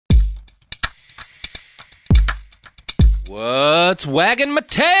What's wagging my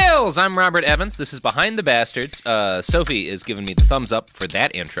tails? I'm Robert Evans. This is Behind the Bastards. Sophie is giving me the thumbs up for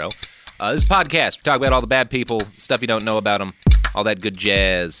that intro. This is a podcast. We talk about all the bad people, stuff you don't know about them, all that good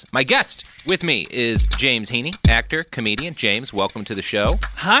jazz. My guest with me is James Heaney, actor, comedian. James, welcome to the show.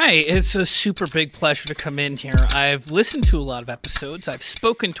 Hi, it's a super big pleasure to come in here. I've listened to a lot of episodes. I've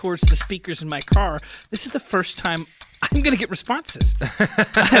spoken towards the speakers in my car. This is the first time I'm going to get responses.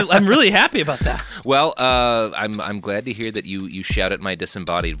 I'm really happy about that. Well, I'm glad to hear that you shout at my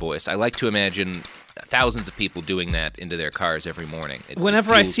disembodied voice. I like to imagine thousands of people doing that into their cars every morning.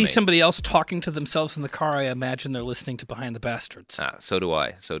 Whenever I see somebody else talking to themselves in the car, I imagine they're listening to Behind the Bastards. So do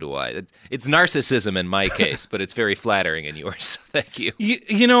I. It's narcissism in my case, but it's very flattering in yours. Thank you.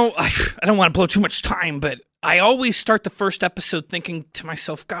 You know, I don't want to blow too much time, but I always start the first episode thinking to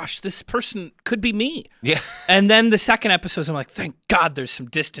myself, gosh, this person could be me. Yeah. And then the second episode, I'm like, thank God there's some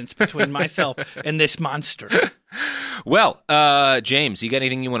distance between myself and this monster. Well, James, you got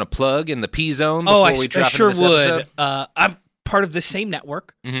anything you want to plug in the P-Zone before we drop into this episode? I'm part of the same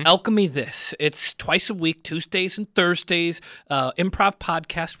network, Alchemy This. It's twice a week, Tuesdays and Thursdays, improv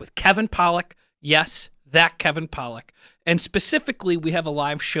podcast with Kevin Pollak. Yes, that Kevin Pollak. And specifically, we have a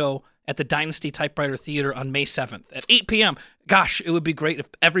live show at the Dynasty Typewriter Theater on May 7th at 8 p.m. Gosh, it would be great if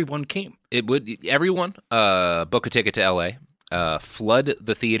everyone came. It would. Everyone, book a ticket to L.A., flood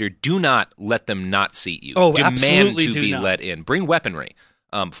the theater. Do not let them not seat you. Oh, Demand absolutely to do be not. let in. Bring weaponry.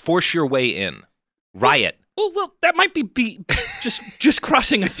 Force your way in. Riot. Well, that might be just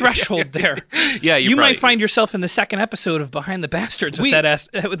crossing a threshold there. Yeah, you might find yourself in the second episode of Behind the Bastards with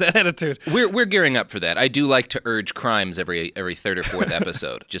that attitude. We're gearing up for that. I do like to urge crimes every third or fourth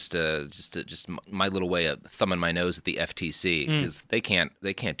episode. just my little way of thumbing my nose at the FTC because they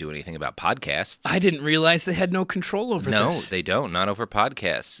can't do anything about podcasts. I didn't realize they had no control over this. No, they don't. Not over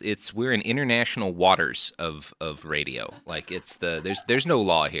podcasts. We're in international waters of radio. Like there's no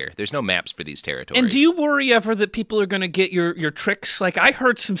law here. There's no maps for these territories. And do you worry ever that people are going to get your tricks? Like, I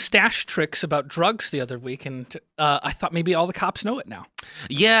heard some stash tricks about drugs the other week, and I thought maybe all the cops know it now.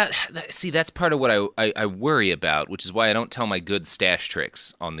 Yeah, see, that's part of what I worry about, which is why I don't tell my good stash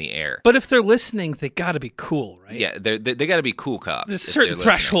tricks on the air. But if they're listening, they got to be cool, right? Yeah, they got to be cool cops. There's a certain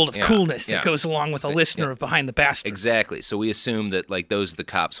threshold of coolness that goes along with a listener of Behind the Bastards. Exactly. So we assume that, like, those are the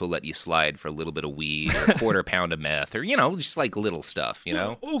cops who will let you slide for a little bit of weed or a quarter pound of meth or, just like little stuff,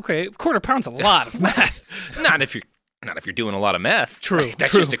 Well, okay, a quarter pound's a lot of meth. Not if you're doing a lot of meth. True.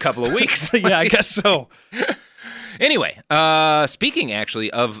 That's just a couple of weeks. Yeah, I guess so. Anyway, speaking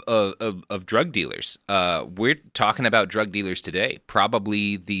actually of drug dealers, we're talking about drug dealers today.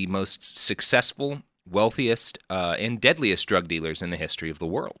 Probably the most successful, wealthiest, and deadliest drug dealers in the history of the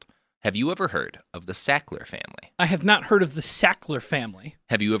world. Have you ever heard of the Sackler family? I have not heard of the Sackler family.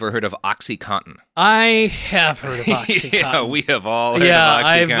 Have you ever heard of OxyContin? I have heard of OxyContin. Yeah, we have all heard of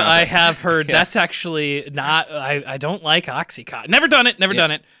OxyContin. I have heard. Yeah. That's actually not. I don't like OxyContin. Never done it. Never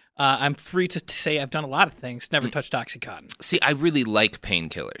done it. I'm free to say I've done a lot of things, never touched OxyContin. See, I really like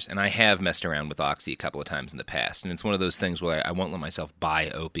painkillers, and I have messed around with Oxy a couple of times in the past, and it's one of those things where I won't let myself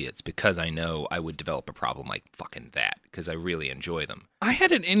buy opiates because I know I would develop a problem like fucking that, because I really enjoy them. I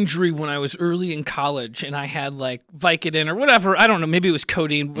had an injury when I was early in college, and I had like Vicodin or whatever, I don't know, maybe it was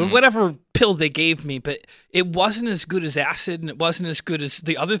codeine, whatever pill they gave me, but it wasn't as good as acid, and it wasn't as good as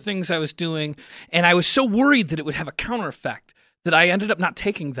the other things I was doing, and I was so worried that it would have a counter effect that I ended up not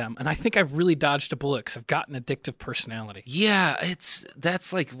taking them, and I think I've really dodged a bullet because I've got an addictive personality. Yeah,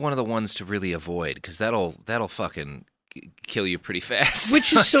 that's like one of the ones to really avoid because that'll fucking kill you pretty fast.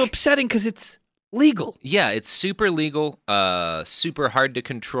 Which is so upsetting because it's legal. Yeah, it's super legal, super hard to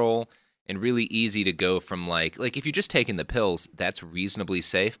control, and really easy to go from like if you're just taking the pills, that's reasonably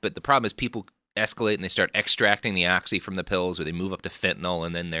safe. But the problem is people escalate and they start extracting the oxy from the pills, or they move up to fentanyl,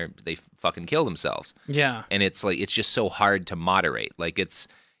 and then they fucking kill themselves. Yeah, and it's just so hard to moderate. Like it's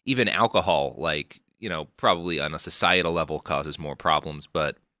even alcohol, probably on a societal level causes more problems,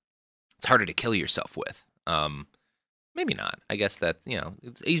 but it's harder to kill yourself with. Maybe not. I guess that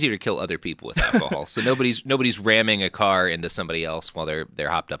it's easier to kill other people with alcohol. So nobody's ramming a car into somebody else while they're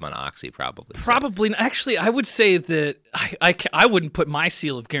hopped up on oxy. Probably. Actually, I would say that I wouldn't put my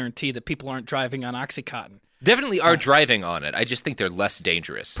seal of guarantee that people aren't driving on OxyContin. Definitely are driving on it. I just think they're less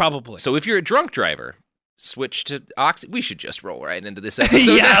dangerous. Probably. So if you're a drunk driver, switch to oxy. We should just roll right into this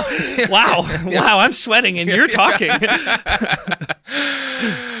episode. Yeah. Wow. Wow. I'm sweating and you're talking.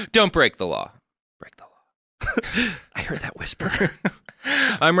 Don't break the law. Break the law. I heard that whisper.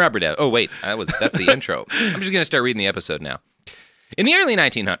 I'm Robert. Oh wait, that's the intro. I'm just gonna start reading the episode now. In the early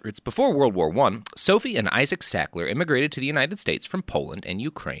 1900s, before World War I, Sophie and Isaac Sackler immigrated to the United States from Poland and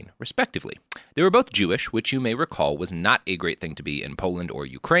Ukraine, respectively. They were both Jewish, which you may recall was not a great thing to be in Poland or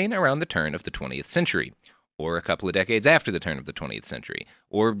Ukraine around the turn of the 20th century, or a couple of decades after the turn of the 20th century,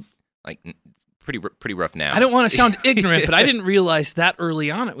 or like pretty rough now. I don't want to sound ignorant, but I didn't realize that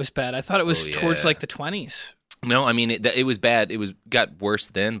early on it was bad. I thought it was towards like the 20s. No, I mean, it was bad. It got worse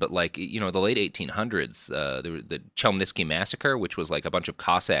then, but like, the late 1800s, the Chelmnitsky Massacre, which was like a bunch of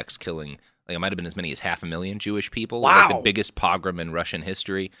Cossacks killing, like it might have been as many as 500,000 Jewish people. Wow. Like the biggest pogrom in Russian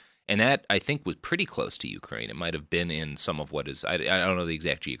history. And that, I think, was pretty close to Ukraine. It might have been in some of what is, I don't know the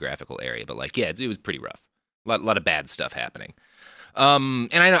exact geographical area, but like, yeah, it was pretty rough. A lot of bad stuff happening.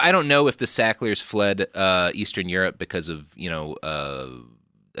 And I don't know if the Sacklers fled Eastern Europe because of,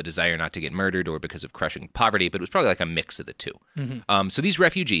 a desire not to get murdered or because of crushing poverty, but it was probably like a mix of the two. Mm-hmm. So these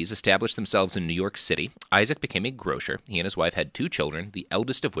refugees established themselves in New York City. Isaac became a grocer. He and his wife had 2 children, the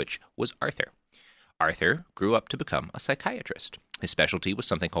eldest of which was Arthur. Arthur grew up to become a psychiatrist. His specialty was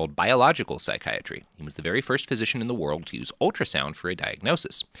something called biological psychiatry. He was the very first physician in the world to use ultrasound for a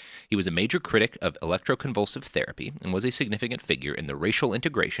diagnosis. He was a major critic of electroconvulsive therapy and was a significant figure in the racial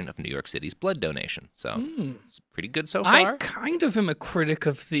integration of New York City's blood donation. So, it's pretty good so far. I kind of am a critic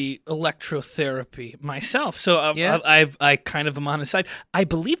of the electrotherapy myself, so I kind of am on his side. I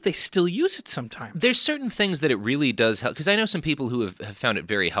believe they still use it sometimes. There's certain things that it really does help, because I know some people who have found it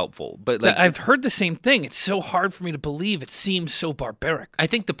very helpful. But like, I've heard the same thing. It's so hard for me to believe. It seems so barbaric. I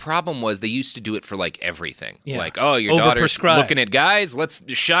think the problem was they used to do it for like everything. Yeah. Like, oh, your daughter's looking at guys, let's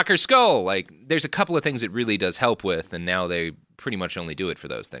shock her skull. Like, there's a couple of things it really does help with, and now they pretty much only do it for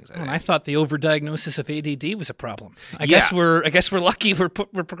those things. I thought the overdiagnosis of ADD was a problem. I guess we're lucky we're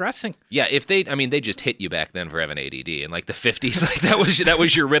progressing. Yeah, they just hit you back then for having ADD in like the 50s. Like that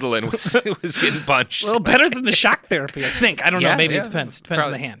was your Ritalin was getting punched. Well, better than the shock therapy, I think. I don't know. Maybe it depends. Depends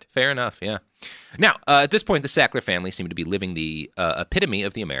on the hand. Fair enough. Yeah. Now, at this point, the Sackler family seemed to be living the epitome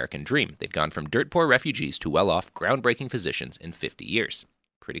of the American dream. They'd gone from dirt-poor refugees to well-off, groundbreaking physicians in 50 years.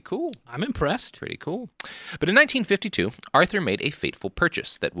 Pretty cool. I'm impressed. Pretty cool. But in 1952, Arthur made a fateful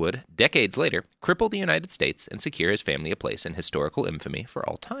purchase that would, decades later, cripple the United States and secure his family a place in historical infamy for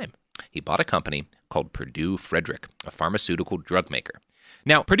all time. He bought a company called Purdue Frederick, a pharmaceutical drug maker.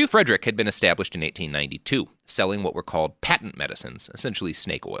 Now, Purdue Frederick had been established in 1892, selling what were called patent medicines, essentially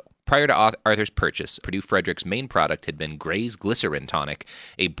snake oil. Prior to Arthur's purchase, Purdue Frederick's main product had been Gray's Glycerin Tonic,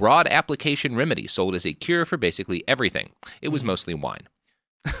 a broad application remedy sold as a cure for basically everything. It was mostly wine.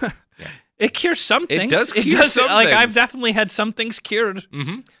 Yeah. It cures some things. It does cure some things. Like, I've definitely had some things cured.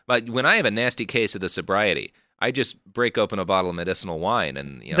 Mm-hmm. But when I have a nasty case of the sobriety, I just break open a bottle of medicinal wine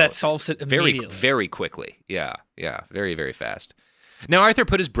and that solves it immediately. Very quickly. Yeah, very, very fast. Now, Arthur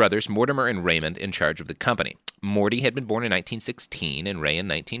put his brothers, Mortimer and Raymond, in charge of the company. Morty had been born in 1916 and Ray in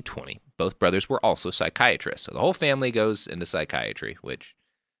 1920. Both brothers were also psychiatrists, so the whole family goes into psychiatry, which,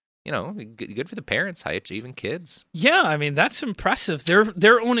 good for the parents, high-achieving kids. Yeah, I mean, that's impressive.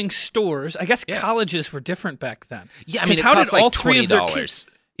 They're owning stores. I guess colleges were different back then. Yeah, I mean, it costs like $20.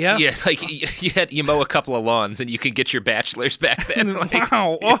 Yeah, like you mow a couple of lawns and you can get your bachelor's back then. Like,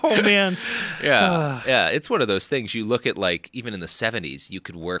 wow! Oh man. Yeah. It's one of those things. You look at, like, even in the 70s, you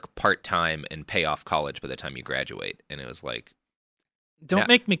could work part time and pay off college by the time you graduate, and it was like, don't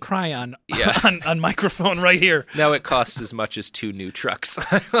make me cry on microphone right here. Now it costs as much as 2 new trucks,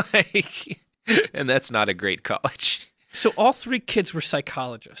 and that's not a great college. So all 3 kids were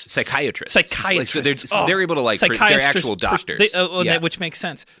psychiatrists. Psychiatrists. So they're able to, they're actual doctors. Which makes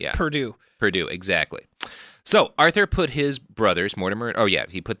sense. Yeah. Purdue, exactly. So Arthur put his brothers, Mortimer,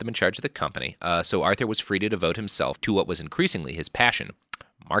 he put them in charge of the company. So Arthur was free to devote himself to what was increasingly his passion,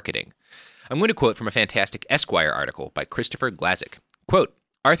 marketing. I'm going to quote from a fantastic Esquire article by Christopher Glazick. Quote,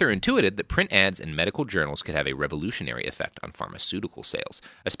 Arthur intuited that print ads in medical journals could have a revolutionary effect on pharmaceutical sales,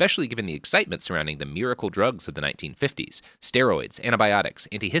 especially given the excitement surrounding the miracle drugs of the 1950s, steroids, antibiotics,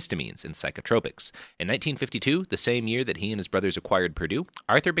 antihistamines, and psychotropics. In 1952, the same year that he and his brothers acquired Purdue,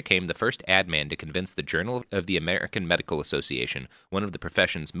 Arthur became the first ad man to convince the Journal of the American Medical Association, one of the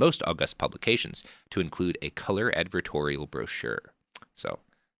profession's most august publications, to include a color advertorial brochure. So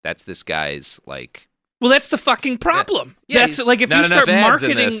that's this guy's, well, that's the fucking problem. Yeah, that's like if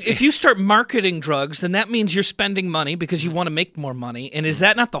you start marketing drugs, then that means you're spending money because you want to make more money. And is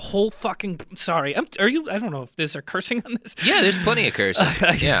that not the whole fucking? Sorry, I don't know if there's a cursing on this. Yeah, there's plenty of cursing.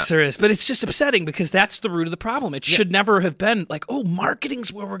 Yes, there is, but it's just upsetting because that's the root of the problem. It should never have been like, oh,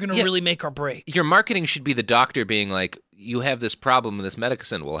 marketing's where we're going to really make our break. Your marketing should be the doctor being like, you have this problem and this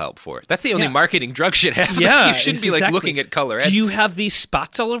medicine will help for it. That's the only marketing drug should have. Yeah, you shouldn't be like looking at color. Do you have these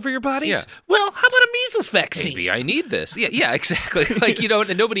spots all over your bodies? Yeah. Well, how about a measles vaccine? Maybe I need this. Yeah, exactly. Like, you know,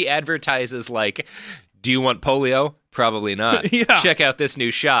 nobody advertises like, do you want polio? Probably not. Yeah. Check out this new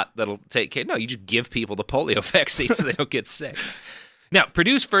shot that'll take care. No, you just give people the polio vaccine so they don't get sick. Now,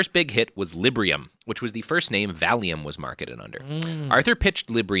 Purdue's first big hit was Librium, which was the first name Valium was marketed under. Arthur pitched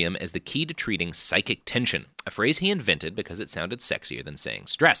Librium as the key to treating psychic tension, a phrase he invented because it sounded sexier than saying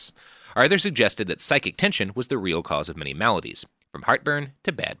stress. Arthur suggested that psychic tension was the real cause of many maladies, from heartburn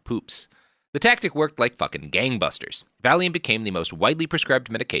to bad poops. The tactic worked like fucking gangbusters. Valium became the most widely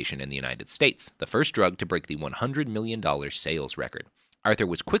prescribed medication in the United States, the first drug to break the $100 million sales record. Arthur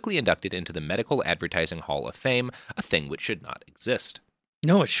was quickly inducted into the Medical Advertising Hall of Fame, a thing which should not exist.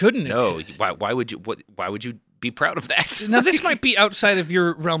 No, it shouldn't exist. Why would you be proud of that? Now, this might be outside of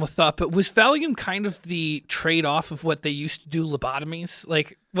your realm of thought, but was Valium kind of the trade-off of what they used to do lobotomies?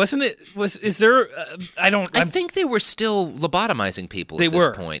 Like, wasn't it? Is there? I think they were still lobotomizing people at this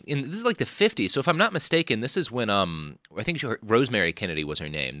point. And this is like the 50s. So if I'm not mistaken, this is when I think Rosemary Kennedy was her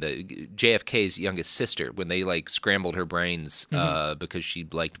name, the JFK's youngest sister, when they like scrambled her brains because she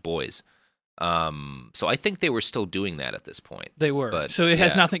liked boys. So I think they were still doing that at this point. They were. But, so it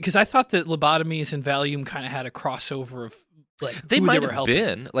has nothing, because I thought that lobotomies and Valium kind of had a crossover of like they might have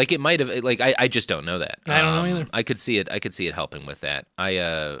been. Like it might have. Like I just don't know that. I don't know either. I could see it helping with that.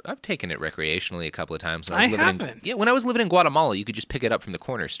 I've taken it recreationally a couple of times. When when I was living in Guatemala, you could just pick it up from the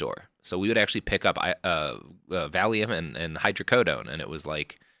corner store. So we would actually pick up Valium and hydrocodone, and it was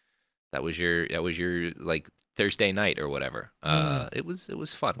like that was your like Thursday night or whatever. It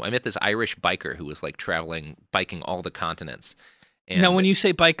was fun. I met this Irish biker who was like biking all the continents. And now, when you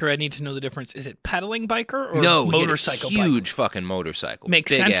say biker, I need to know the difference. Is it pedaling biker or motorcycle biker? Huge fucking motorcycle.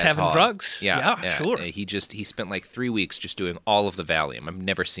 Makes sense having drugs. Yeah, sure. He spent like 3 weeks just doing all of the Valium. I've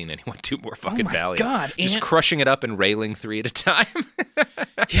never seen anyone do more fucking Valium. God, just crushing it up and railing 3 at a time.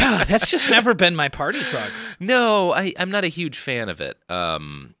 Yeah, that's just never been my party drug. No, I'm not a huge fan of it.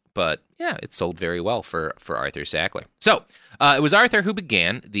 But yeah, it sold very well for Arthur Sackler. So it was Arthur who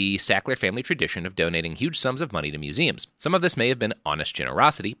began the Sackler family tradition of donating huge sums of money to museums. Some of this may have been honest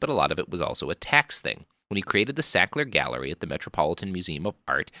generosity, but a lot of it was also a tax thing. When he created the Sackler Gallery at the Metropolitan Museum of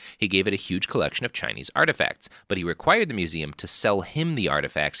Art, he gave it a huge collection of Chinese artifacts, but he required the museum to sell him the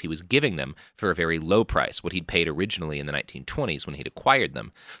artifacts he was giving them for a very low price, what he'd paid originally in the 1920s when he'd acquired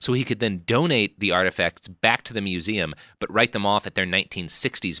them, so he could then donate the artifacts back to the museum, but write them off at their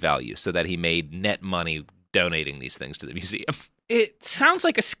 1960s value, so that he made net money donating these things to the museum. It sounds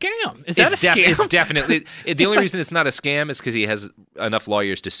like a scam. Is that a scam? It's definitely. The only reason it's not a scam is because he has enough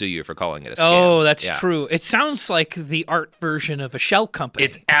lawyers to sue you for calling it a scam. Oh, that's true. It sounds like the art version of a shell company.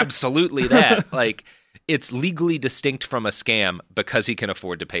 It's absolutely that. Like, it's legally distinct from a scam because he can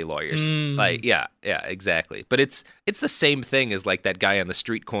afford to pay lawyers. Like, yeah, exactly. But it's the same thing as like that guy on the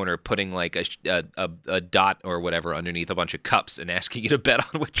street corner putting like a dot or whatever underneath a bunch of cups and asking you to bet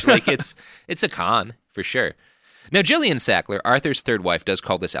on which. Like, it's a con for sure. Now, Gillian Sackler, Arthur's third wife, does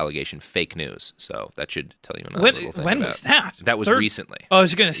call this allegation fake news, so that should tell you another little thing. When was that? That was recently. Oh, I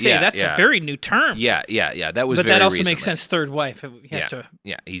was going to say, that's a very new term. Yeah, that was but very that also recently. Makes sense, third wife.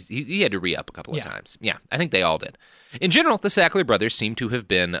 He had to re-up a couple of times. Yeah, I think they all did. In general, the Sackler brothers seem to have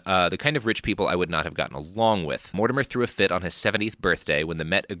been the kind of rich people I would not have gotten along with. Mortimer threw a fit on his 70th birthday when the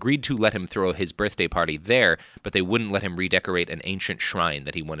Met agreed to let him throw his birthday party there, but they wouldn't let him redecorate an ancient shrine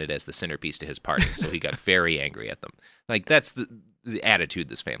that he wanted as the centerpiece to his party, so he got very angry at them. Like, that's the attitude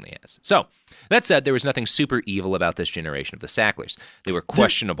this family has. So, that said, there was nothing super evil about this generation of the Sacklers. They were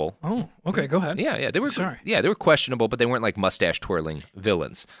questionable. Oh, okay, go ahead. Yeah, they were questionable, but they weren't like mustache-twirling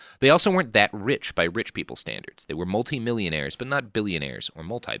villains. They also weren't that rich by rich people standards. They were multi-millionaires, but not billionaires or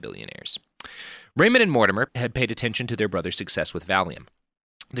multi-billionaires. Raymond and Mortimer had paid attention to their brother's success with Valium.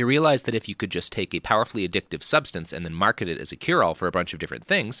 They realized that if you could just take a powerfully addictive substance and then market it as a cure-all for a bunch of different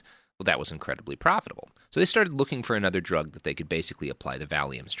things, well, that was incredibly profitable. So they started looking for another drug that they could basically apply the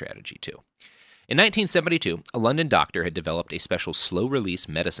Valium strategy to. In 1972, a London doctor had developed a special slow-release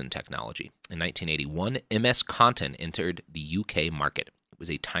medicine technology. In 1981, MS Contin entered the UK market. It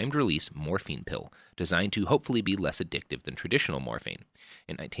was a timed-release morphine pill designed to hopefully be less addictive than traditional morphine.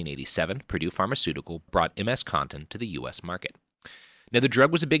 In 1987, Purdue Pharmaceutical brought MS Contin to the US market. Now, the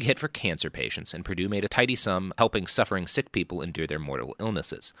drug was a big hit for cancer patients, and Purdue made a tidy sum helping suffering sick people endure their mortal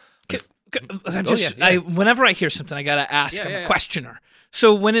illnesses. Whenever I hear something, I got to ask. I'm a questioner.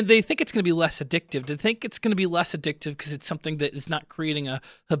 So when they think it's going to be less addictive, do they think it's going to be less addictive because it's something that is not creating a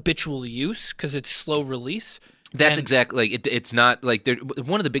habitual use because it's slow release? That's exactly like it's not like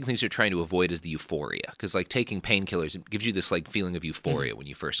one of the big things they're trying to avoid is the euphoria, because like taking painkillers, it gives you this like feeling of euphoria when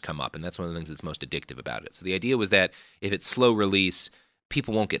you first come up, and that's one of the things that's most addictive about it. So the idea was that if it's slow release,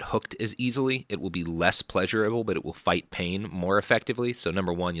 people won't get hooked as easily. It will be less pleasurable, but it will fight pain more effectively. So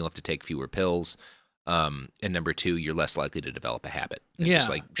number one, you'll have to take fewer pills. And number two, you're less likely to develop a habit than just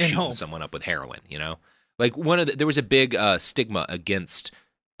like shooting someone up with heroin, you know? Like there was a big stigma against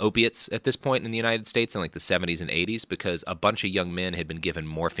opiates at this point in the United States in like the 70s and 80s because a bunch of young men had been given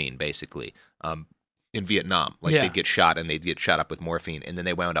morphine basically in Vietnam. Like they'd get shot and they'd get shot up with morphine, and then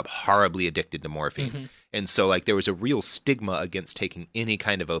they wound up horribly addicted to morphine. Mm-hmm. And so like there was a real stigma against taking any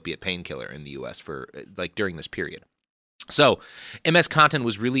kind of opiate painkiller in the U.S. for like during this period. So MS Contin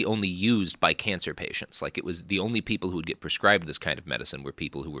was really only used by cancer patients. Like it was the only people who would get prescribed this kind of medicine were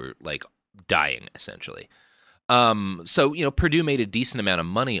people who were like dying essentially. So, you know, Purdue made a decent amount of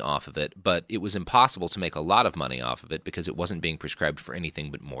money off of it, but it was impossible to make a lot of money off of it because it wasn't being prescribed for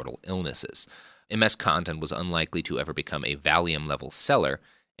anything but mortal illnesses. MS Contin was unlikely to ever become a Valium-level seller,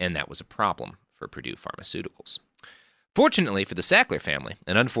 and that was a problem for Purdue Pharmaceuticals. Fortunately for the Sackler family,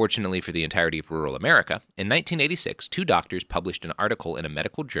 and unfortunately for the entirety of rural America, in 1986, two doctors published an article in a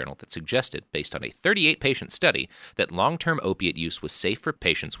medical journal that suggested, based on a 38-patient study, that long-term opiate use was safe for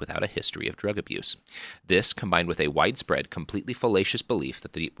patients without a history of drug abuse. This, combined with a widespread, completely fallacious belief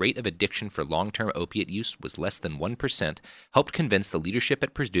that the rate of addiction for long-term opiate use was less than 1%, helped convince the leadership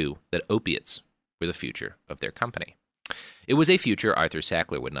at Purdue that opiates were the future of their company. It was a future Arthur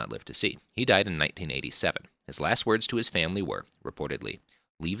Sackler would not live to see. He died in 1987. His last words to his family were, reportedly,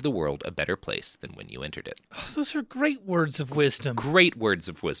 "Leave the world a better place than when you entered it." Oh, those are great words of wisdom. Great words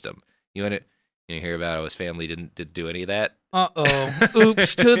of wisdom. You want to hear about how his family didn't do any of that? Uh-oh.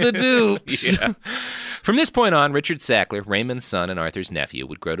 Oops to the dupes. Yeah. From this point on, Richard Sackler, Raymond's son and Arthur's nephew,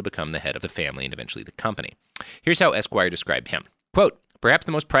 would grow to become the head of the family and eventually the company. Here's how Esquire described him. Quote, "Perhaps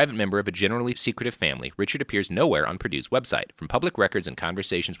the most private member of a generally secretive family, Richard appears nowhere on Purdue's website. From public records and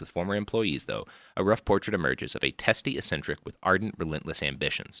conversations with former employees, though, a rough portrait emerges of a testy eccentric with ardent, relentless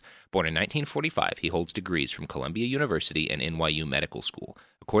ambitions. Born in 1945, he holds degrees from Columbia University and NYU Medical School.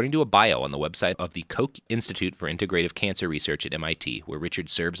 According to a bio on the website of the Koch Institute for Integrative Cancer Research at MIT, where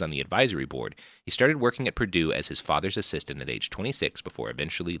Richard serves on the advisory board, he started working at Purdue as his father's assistant at age 26 before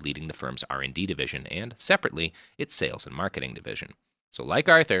eventually leading the firm's R&D division and, separately, its sales and marketing division. So like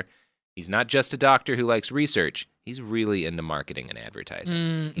Arthur, he's not just a doctor who likes research. He's really into marketing and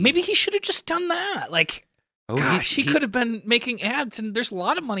advertising. Maybe he should have just done that. Like, gosh, he could have been making ads, and there's a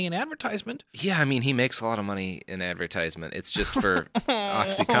lot of money in advertisement. Yeah, I mean, he makes a lot of money in advertisement. It's just for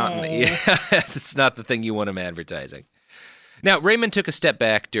OxyContin. Yeah, it's not the thing you want him advertising. Now, Raymond took a step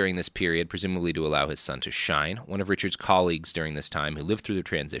back during this period, presumably to allow his son to shine. One of Richard's colleagues during this time, who lived through the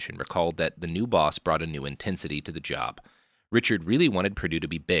transition, recalled that the new boss brought a new intensity to the job. Richard really wanted Purdue to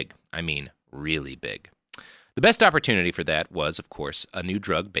be big. I mean, really big. The best opportunity for that was, of course, a new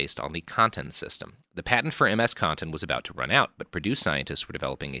drug based on the Contin system. The patent for MS Contin was about to run out, but Purdue scientists were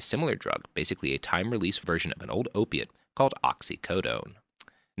developing a similar drug, basically a time-release version of an old opiate called oxycodone.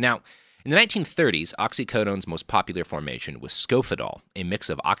 Now, in the 1930s, oxycodone's most popular formation was Scofidol, a mix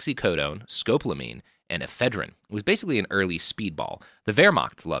of oxycodone, scopolamine, and ephedrine. It was basically an early speedball. The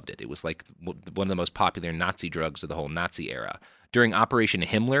Wehrmacht loved it. It was like one of the most popular Nazi drugs of the whole Nazi era. During Operation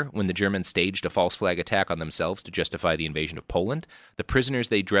Himmler, when the Germans staged a false flag attack on themselves to justify the invasion of Poland, the prisoners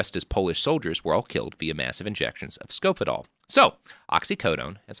they dressed as Polish soldiers were all killed via massive injections of Scofidol. So,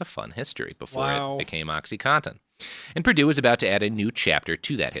 oxycodone has a fun history before it became OxyContin. And Purdue is about to add a new chapter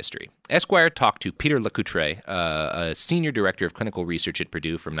to that history. Esquire talked to Peter Lecoutre, a senior director of clinical research at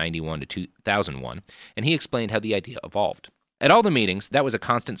Purdue from 1991 to 2001, and he explained how the idea evolved. At all the meetings, that was a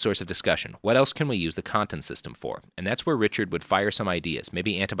constant source of discussion. What else can we use the Contin system for? And that's where Richard would fire some ideas,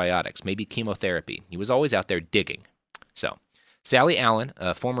 maybe antibiotics, maybe chemotherapy. He was always out there digging. So, Sally Allen,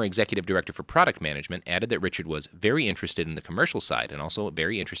 a former executive director for product management, added that Richard was very interested in the commercial side and also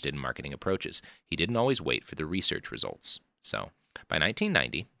very interested in marketing approaches. He didn't always wait for the research results. So, by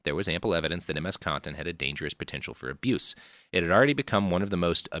 1990, there was ample evidence that MS Contin had a dangerous potential for abuse. It had already become one of the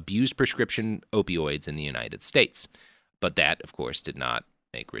most abused prescription opioids in the United States. But that, of course, did not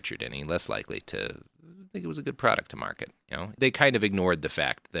make Richard any less likely to think it was a good product to market. You know, they kind of ignored the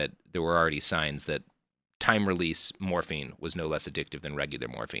fact that there were already signs that time-release morphine was no less addictive than regular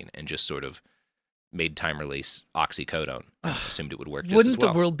morphine, and just sort of made time-release oxycodone and assumed it would work just as well. Wouldn't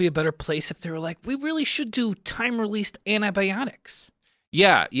the world be a better place if they were like, we really should do time-released antibiotics?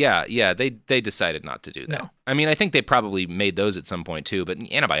 Yeah. They decided not to do that. No. I mean, I think they probably made those at some point too, but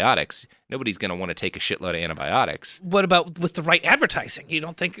antibiotics, nobody's going to want to take a shitload of antibiotics. What about with the right advertising? You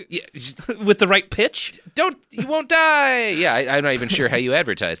don't think with the right pitch? You won't die. Yeah, I'm not even sure how you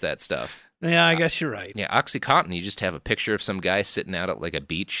advertise that stuff. Yeah, I guess you're right. Yeah, OxyContin, you just have a picture of some guy sitting out at like a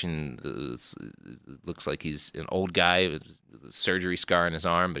beach and it looks like he's an old guy with a surgery scar on his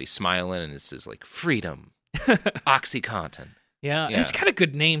arm, but he's smiling and it says like freedom, OxyContin. Yeah, and it's got a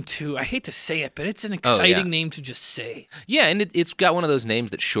good name too. I hate to say it, but it's an exciting name to just say. Yeah, and it's got one of those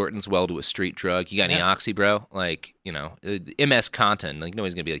names that shortens well to a street drug. You got any Oxy, bro? Like, MS Contin. Like,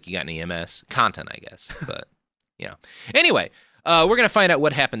 nobody's going to be like, you got any MS? Contin, I guess. But, yeah. Anyway, we're going to find out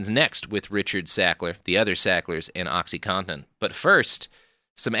what happens next with Richard Sackler, the other Sacklers, and OxyContin. But first,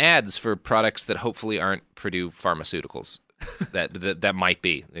 some ads for products that hopefully aren't Purdue Pharmaceuticals. that might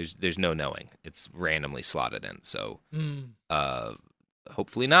be. There's no knowing. It's randomly slotted in. So,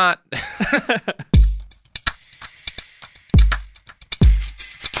 hopefully not.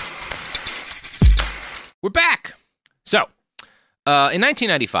 We're back. So, in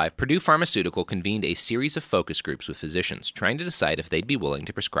 1995, Purdue Pharmaceutical convened a series of focus groups with physicians trying to decide if they'd be willing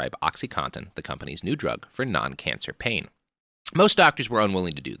to prescribe OxyContin, the company's new drug, for non-cancer pain. Most doctors were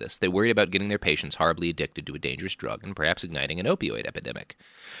unwilling to do this. They worried about getting their patients horribly addicted to a dangerous drug and perhaps igniting an opioid epidemic.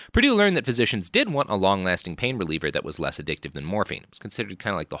 Purdue learned that physicians did want a long-lasting pain reliever that was less addictive than morphine. It was considered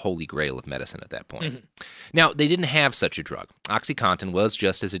kind of like the holy grail of medicine at that point. Mm-hmm. Now, they didn't have such a drug. OxyContin was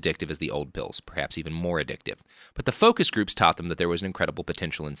just as addictive as the old pills, perhaps even more addictive. But the focus groups taught them that there was an incredible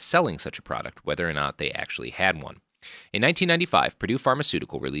potential in selling such a product, whether or not they actually had one. In 1995, Purdue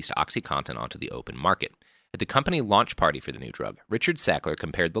Pharmaceutical released OxyContin onto the open market. At the company launch party for the new drug, Richard Sackler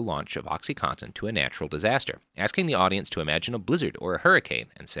compared the launch of OxyContin to a natural disaster, asking the audience to imagine a blizzard or a hurricane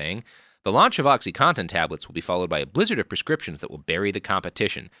and saying, "The launch of OxyContin tablets will be followed by a blizzard of prescriptions that will bury the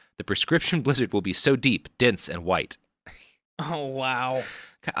competition. The prescription blizzard will be so deep, dense, and white." Oh, wow.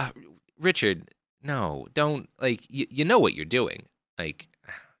 Richard, no, don't, like, you know what you're doing. Like,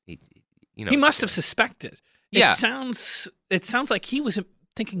 you know. He must have suspected. Yeah. It sounds like he was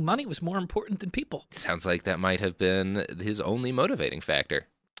thinking money was more important than people. Sounds like that might have been his only motivating factor.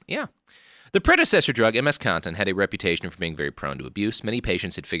 Yeah. The predecessor drug, MS-Contin, had a reputation for being very prone to abuse. Many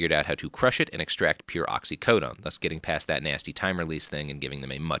patients had figured out how to crush it and extract pure oxycodone, thus getting past that nasty time release thing and giving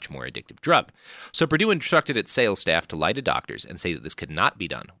them a much more addictive drug. So Purdue instructed its sales staff to lie to doctors and say that this could not be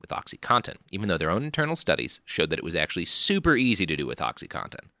done with OxyContin, even though their own internal studies showed that it was actually super easy to do with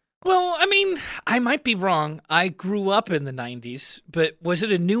OxyContin. Well, I mean, I might be wrong. I grew up in the 90s, but was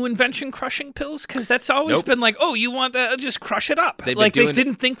it a new invention, crushing pills? Because that's always been like, oh, you want that? Just crush it up. They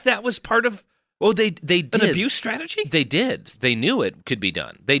didn't think that was part of they did. An abuse strategy? They did. They knew it could be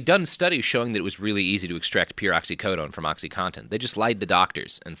done. They'd done studies showing that it was really easy to extract pure oxycodone from OxyContin. They just lied to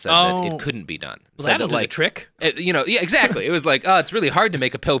doctors and said that it couldn't be done. Well, that'll do the trick. Yeah, exactly. It was like, oh, it's really hard to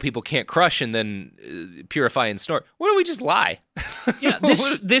make a pill people can't crush and then purify and snort. Why don't we just lie? Yeah,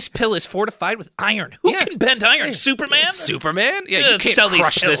 this pill is fortified with iron. Who can bend iron? Yeah. Superman? Superman? Yeah, you can't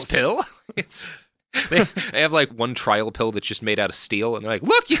crush this pill. They have like one trial pill that's just made out of steel, and they're like,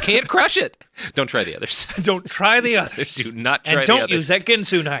 look, you can't crush it. Don't try the others. Don't try the others. Do not try the others. And don't use that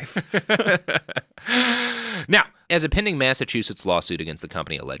Ginsu knife. Now, as a pending Massachusetts lawsuit against the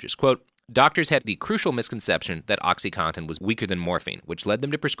company alleges, quote, doctors had the crucial misconception that OxyContin was weaker than morphine, which led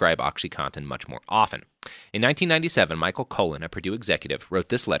them to prescribe OxyContin much more often. In 1997, Michael Cullen, a Purdue executive, wrote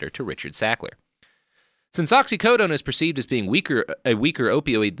this letter to Richard Sackler. Since oxycodone is perceived as being a weaker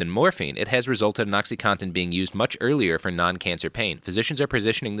opioid than morphine, it has resulted in OxyContin being used much earlier for non-cancer pain. Physicians are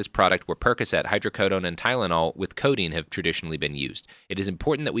positioning this product where Percocet, hydrocodone, and Tylenol with codeine have traditionally been used. It is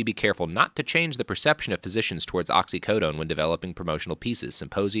important that we be careful not to change the perception of physicians towards oxycodone when developing promotional pieces,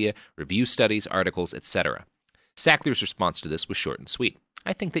 symposia, review studies, articles, etc. Sackler's response to this was short and sweet.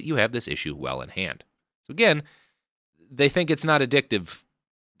 I think that you have this issue well in hand. So again, they think it's not addictive.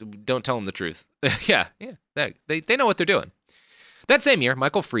 Don't tell them the truth. Yeah, they know what they're doing. That same year,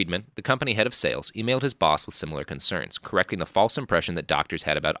 Michael Friedman, the company head of sales, emailed his boss with similar concerns, correcting the false impression that doctors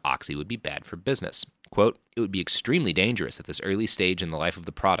had about Oxy would be bad for business. Quote, it would be extremely dangerous at this early stage in the life of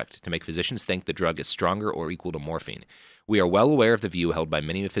the product to make physicians think the drug is stronger or equal to morphine. We are well aware of the view held by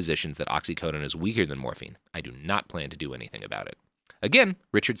many physicians that oxycodone is weaker than morphine. I do not plan to do anything about it. Again,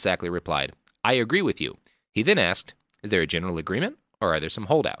 Richard Sackler replied, I agree with you. He then asked, is there a general agreement? Or are there some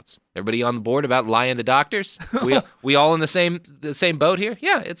holdouts? Everybody on the board about lying to doctors? We all in the same boat here?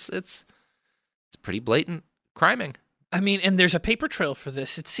 Yeah, it's pretty blatant criming. I mean, and there's a paper trail for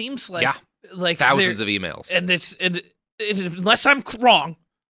this. It seems like thousands of emails. And unless I'm wrong,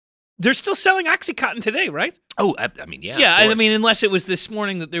 They're still selling OxyContin today, right? Oh, I mean, yeah. Yeah, I mean, unless it was this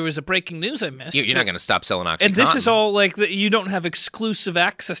morning that there was a breaking news I missed. You're not going to stop selling OxyContin. And this is all like you don't have exclusive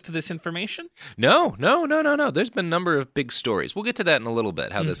access to this information? No. There's been a number of big stories. We'll get to that in a little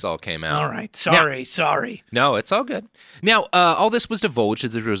bit, how this all came out. All right. Sorry. No, it's all good. Now, all this was divulged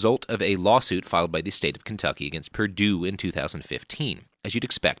as a result of a lawsuit filed by the state of Kentucky against Purdue in 2015. As you'd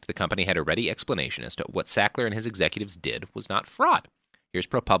expect, the company had a ready explanation as to what Sackler and his executives did was not fraud. Here's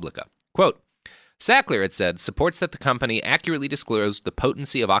ProPublica. Quote, Sackler, it said, supports that the company accurately disclosed the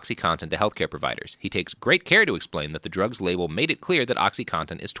potency of OxyContin to healthcare providers. He takes great care to explain that the drug's label made it clear that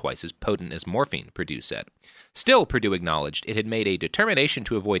OxyContin is twice as potent as morphine, Purdue said. Still, Purdue acknowledged it had made a determination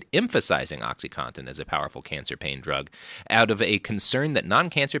to avoid emphasizing OxyContin as a powerful cancer pain drug out of a concern that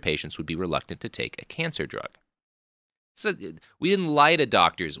non-cancer patients would be reluctant to take a cancer drug. So we didn't lie to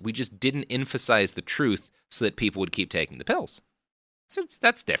doctors. We just didn't emphasize the truth so that people would keep taking the pills. So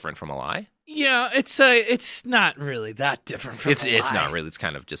that's different from a lie. Yeah, it's not really that different from a lie. It's not really. It's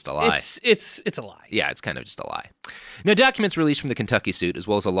kind of just a lie. It's a lie. Yeah, it's kind of just a lie. Now, documents released from the Kentucky suit, as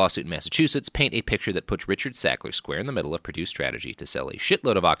well as a lawsuit in Massachusetts, paint a picture that puts Richard Sackler square in the middle of Purdue's strategy to sell a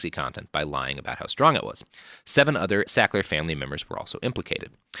shitload of OxyContin by lying about how strong it was. 7 other Sackler family members were also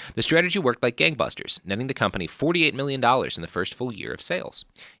implicated. The strategy worked like gangbusters, netting the company $48 million in the first full year of sales.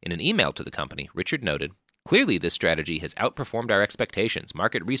 In an email to the company, Richard noted, clearly, this strategy has outperformed our expectations,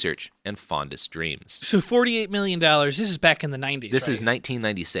 market research, and fondest dreams. So $48 million, this is back in the 90s, This right? is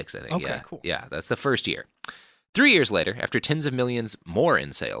 1996, I think. Okay, yeah. cool. Yeah, that's the first year. 3 years later, after tens of millions more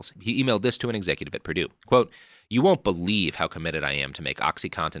in sales, he emailed this to an executive at Purdue. Quote, you won't believe how committed I am to make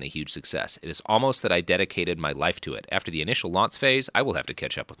OxyContin a huge success. It is almost that I dedicated my life to it. After the initial launch phase, I will have to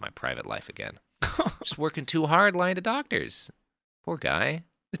catch up with my private life again. Just working too hard, lying to doctors. Poor guy.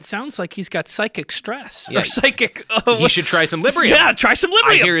 It sounds like he's got psychic stress. Yeah, or psychic... he should try some Librium. Yeah, try some Librium.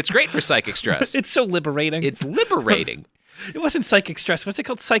 I hear it's great for psychic stress. It's so liberating. It's liberating. It wasn't psychic stress. What's it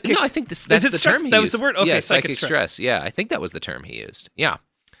called? Psychic... No, I think that's the term he used. That was the word? Okay, yeah, psychic stress. Yeah, I think that was the term he used. Yeah.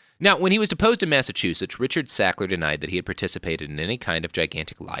 Now, when he was deposed in Massachusetts, Richard Sackler denied that he had participated in any kind of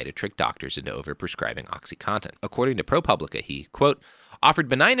gigantic lie to trick doctors into overprescribing OxyContin. According to ProPublica, he, quote, offered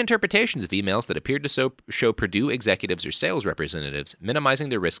benign interpretations of emails that appeared to show Purdue executives or sales representatives minimizing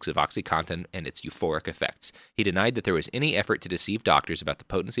the risks of OxyContin and its euphoric effects. He denied that there was any effort to deceive doctors about the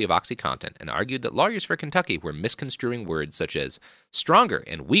potency of OxyContin and argued that lawyers for Kentucky were misconstruing words such as stronger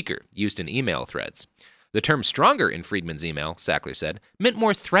and weaker used in email threads. The term stronger in Friedman's email, Sackler said, meant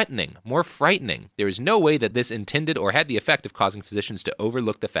more threatening, more frightening. There is no way that this intended or had the effect of causing physicians to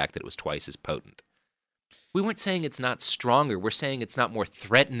overlook the fact that it was twice as potent. We weren't saying it's not stronger. We're saying it's not more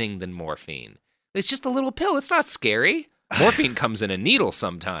threatening than morphine. It's just a little pill. It's not scary. Morphine comes in a needle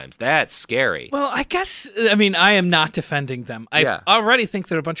sometimes. That's scary. Well, I guess, I mean, I am not defending them. I already think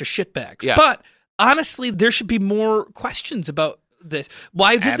they're a bunch of shitbags. Yeah. But honestly, there should be more questions about this.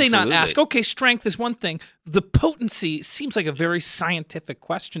 Why did they not ask? Okay, strength is one thing. The potency seems like a very scientific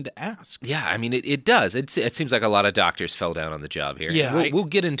question to ask. Yeah, I mean, it does. It seems like a lot of doctors fell down on the job here. Yeah, we'll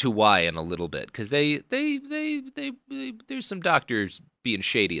get into why in a little bit because there's some doctors being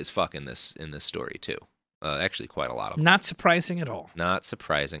shady as fuck in this story too. Actually, quite a lot of them. Not surprising at all. Not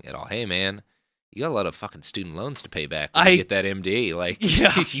surprising at all. Hey, man. You got a lot of fucking student loans to pay back when you get that MD. Like,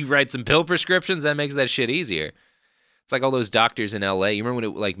 you write some pill prescriptions, that makes that shit easier. It's like all those doctors in LA. You remember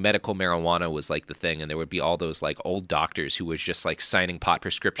when medical marijuana was like the thing, and there would be all those like old doctors who was just like signing pot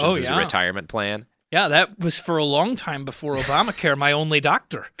prescriptions as a retirement plan. Yeah, that was for a long time before Obamacare, my only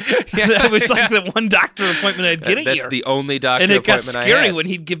doctor. That was like the one doctor appointment I'd get a year. That's the only doctor appointment I had. And it got scary when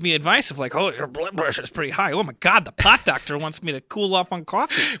he'd give me advice of like, oh, your blood pressure's pretty high. Oh, my God, the pot doctor wants me to cool off on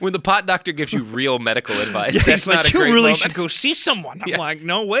coffee. When the pot doctor gives you real medical advice, that's not a great you really moment. should go see someone. I'm like,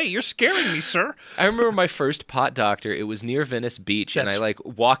 no way, you're scaring me, sir. I remember my first pot doctor. It was near Venice Beach, and I like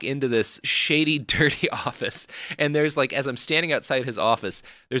walk into this shady, dirty office, and there's like, as I'm standing outside his office,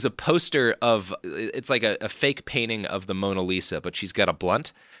 there's a poster of, it's like a fake painting of the Mona Lisa, but she's got a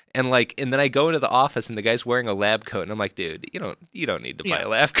blunt. And then I go into the office and the guy's wearing a lab coat, and I'm like, dude, you don't need to buy a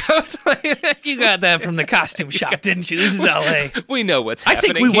lab coat. You got that from the costume shop, didn't you? This is LA. We know what's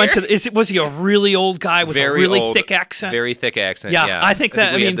happening. I think we went to. Was he a really old guy with a really thick accent? Very thick accent. Yeah, I think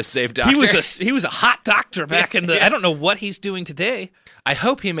that. We had the same doctor. He was a hot doctor back in the. I don't know what he's doing today. I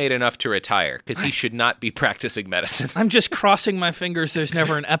hope he made enough to retire because he should not be practicing medicine. I'm just crossing my fingers. There's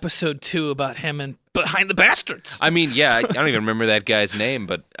never an episode 2 about him and Behind the Bastards. I mean, yeah, I don't even remember that guy's name,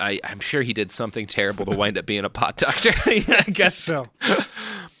 but I'm sure he did something terrible to wind up being a pot doctor. Yeah, I guess so.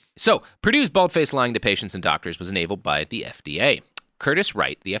 So, Purdue's bald-faced lying to patients and doctors was enabled by the FDA. Curtis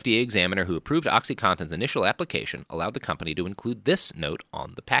Wright, the FDA examiner who approved OxyContin's initial application, allowed the company to include this note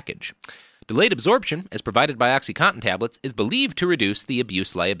on the package. Delayed absorption, as provided by OxyContin tablets, is believed to reduce the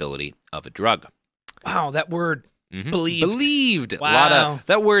abuse liability of a drug. Wow, that word, believed. Believed. Wow.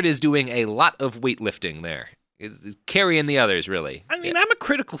 That word is doing a lot of weightlifting there. It's carrying the others, really. I mean, I'm a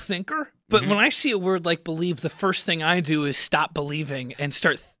critical thinker, but when I see a word like believe, the first thing I do is stop believing and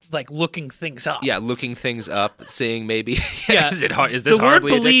start looking things up. Yeah, looking things up, seeing maybe, Yeah. is this the word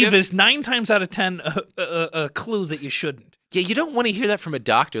horribly believe addictive? is 9 times out of 10 a clue that you shouldn't. Yeah, you don't want to hear that from a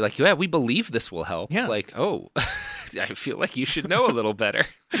doctor. Like, yeah, we believe this will help. Yeah. Like, oh, I feel like you should know a little better.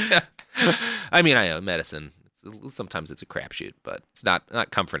 I mean, I know medicine. Sometimes it's a crapshoot, but it's not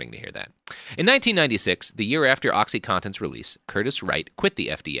comforting to hear that. In 1996, the year after OxyContin's release, Curtis Wright quit the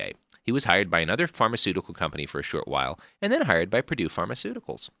FDA. He was hired by another pharmaceutical company for a short while, and then hired by Purdue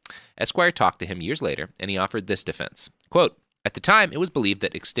Pharmaceuticals. Esquire talked to him years later, and he offered this defense. Quote, "At the time, it was believed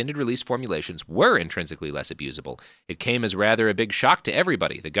that extended-release formulations were intrinsically less abusable. It came as rather a big shock to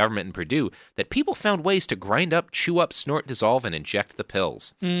everybody, the government and Purdue, that people found ways to grind up, chew up, snort, dissolve, and inject the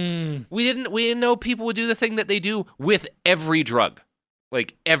pills. We didn't know people would do the thing that they do with every drug,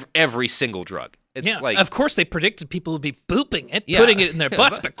 like every single drug. It's like, of course, they predicted people would be booping it, Yeah. putting it in their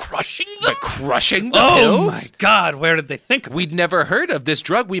butts, but crushing them. but crushing the Oh pills. my God! Where did they think of it? We'd never heard of this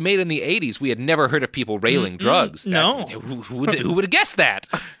drug we made in the 80s. We had never heard of people railing drugs. No. Who would have guessed that?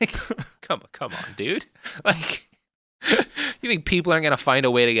 Come on, dude. Like, you think people aren't going to find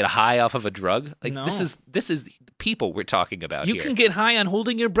a way to get high off of a drug? Like, No. this is people we're talking about You here. can get high on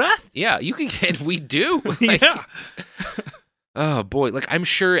holding your breath. Yeah, you can get, we do. Like, Yeah. Oh, boy. Like, I'm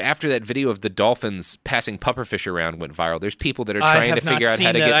sure after that video of the dolphins passing pufferfish around went viral, there's people that are I trying have to figure not out seen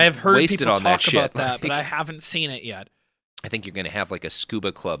how to that. get I have heard wasted people on that talk shit. about that, but Like, I haven't seen it yet. I think you're going to have like a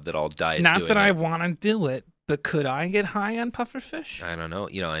scuba club that all dies Not doing that it. I want to do it, but could I get high on pufferfish? I don't know.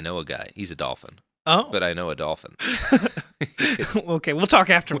 You know, I know a guy. He's a dolphin, Oh, but I know a dolphin. okay. We'll talk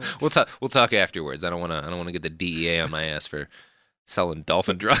afterwards. We'll talk afterwards. I don't want to get the DEA on my ass for selling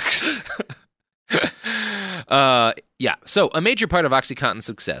dolphin drugs. Yeah. So a major part of OxyContin's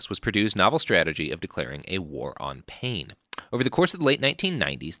success was Purdue's novel strategy of declaring a war on pain. Over the course of the late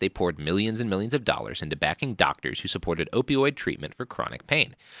 1990s, they poured millions and millions of dollars into backing doctors who supported opioid treatment for chronic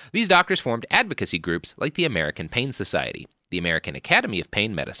pain. These doctors formed advocacy groups like the American Pain Society, the American Academy of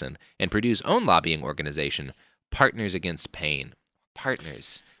Pain Medicine, and Purdue's own lobbying organization, Partners Against Pain.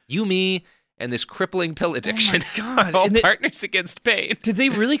 Partners. You, me, and this crippling pill addiction. Oh my God. All And partners against pain. Did they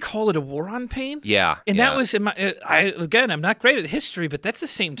really call it a war on pain? Yeah. And yeah. that was, I'm not great at history, but that's the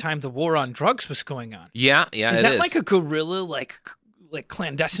same time the war on drugs was going on. Yeah, Is that like a guerrilla, like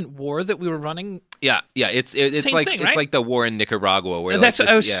clandestine war that we were running? Yeah. It's Same like thing, it's right? like the war in Nicaragua where That's like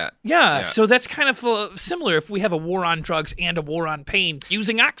I this, was, yeah. So that's kind of similar. If we have a war on drugs and a war on pain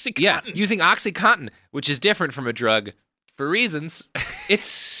using OxyContin, Yeah, using OxyContin, which is different from a drug for reasons. it's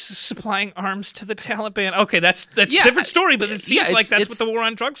supplying arms to the Taliban. Okay, that's Yeah, a different story, but it seems yeah, like that's it's- what the war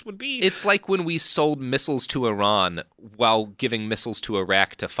on drugs would be. It's like when we sold missiles to Iran while giving missiles to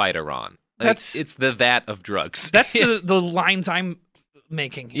Iraq to fight Iran. Like, it's the that of drugs. That's the lines I'm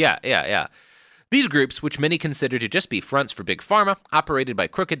making. Yeah. These groups, which many consider to just be fronts for big pharma, operated by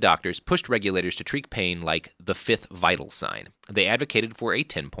crooked doctors, pushed regulators to treat pain like the fifth vital sign. They advocated for a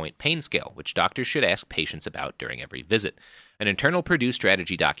 10-point pain scale, which doctors should ask patients about during every visit. An internal Purdue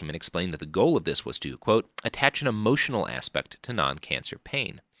strategy document explained that the goal of this was to, quote, attach an emotional aspect to non-cancer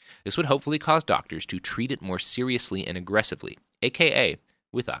pain. This would hopefully cause doctors to treat it more seriously and aggressively, aka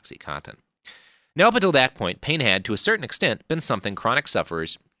with OxyContin. Now, up until that point, pain had, to a certain extent, been something chronic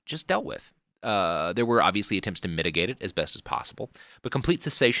sufferers just dealt with. There were obviously attempts to mitigate it as best as possible, but complete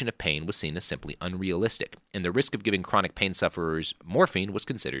cessation of pain was seen as simply unrealistic, and the risk of giving chronic pain sufferers morphine was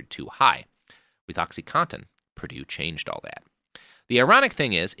considered too high. With OxyContin, Purdue changed all that. The ironic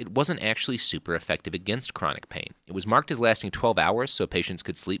thing is, it wasn't actually super effective against chronic pain. It was marked as lasting 12 hours so patients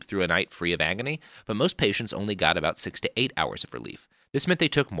could sleep through a night free of agony, but most patients only got about 6 to 8 hours of relief. This meant they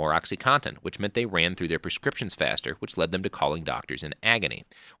took more OxyContin, which meant they ran through their prescriptions faster, which led them to calling doctors in agony.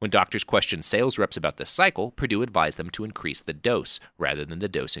 When doctors questioned sales reps about this cycle, Purdue advised them to increase the dose, rather than the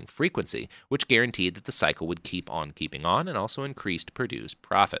dosing frequency, which guaranteed that the cycle would keep on keeping on and also increased Purdue's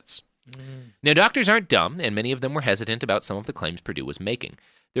profits. Now, doctors aren't dumb, and many of them were hesitant about some of the claims Purdue was making.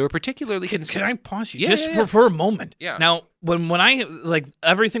 They were particularly Can I pause you Yeah, just yeah. for a moment? Yeah. Now, when I like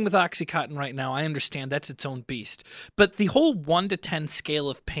everything with OxyContin right now, I understand that's its own beast. But the whole 1 to 10 scale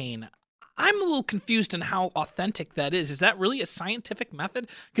of pain, I'm a little confused on how authentic that is. Is that really a scientific method?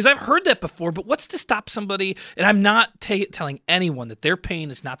 Because I've heard that before, but what's to stop somebody, and I'm not telling anyone that their pain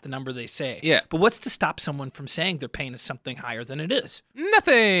is not the number they say. Yeah. But what's to stop someone from saying their pain is something higher than it is?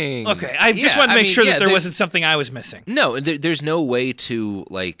 Nothing. Okay, I just wanted to make sure that there wasn't something I was missing. No, there's no way to,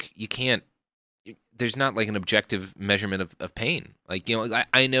 like, you can't, there's not like an objective measurement of pain. Like, you know,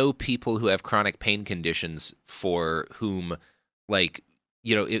 I know people who have chronic pain conditions for whom, like,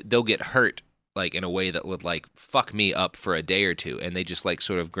 you know, they'll get hurt like in a way that would like fuck me up for a day or two, and they just like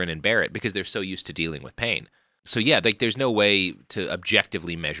sort of grin and bear it because they're so used to dealing with pain. So yeah, like there's no way to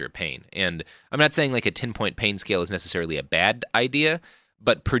objectively measure pain. And I'm not saying like a 10-point pain scale is necessarily a bad idea,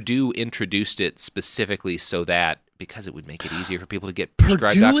 but Purdue introduced it specifically so that, because it would make it easier for people to get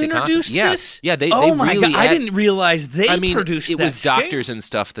prescribed Purdue OxyContin. introduced this? Yeah, they my really God, I didn't realize they produced it that was scale. doctors and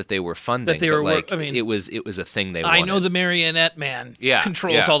stuff that they were funding. That they were, like, I mean, it was a thing they wanted. I know the marionette man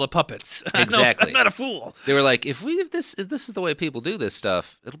controls all the puppets. Exactly. I'm not a fool. They were like, if this is the way people do this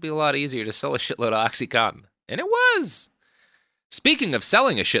stuff, it'll be a lot easier to sell a shitload of OxyContin. And it was. Speaking of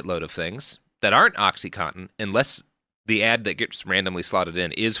selling a shitload of things that aren't OxyContin, unless the ad that gets randomly slotted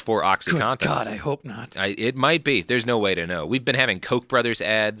in is for OxyContin. Good God, I hope not. It might be. There's no way to know. We've been having Koch brothers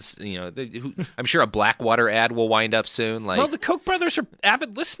ads. You know, I'm sure a Blackwater ad will wind up soon. Like, well, the Koch brothers are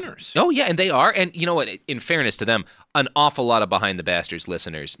avid listeners. Oh yeah, and they are. And you know what? In fairness to them, an awful lot of Behind the Bastards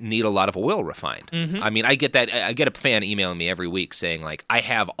listeners need a lot of oil refined. Mm-hmm. I mean, I get that. I get a fan emailing me every week saying like, I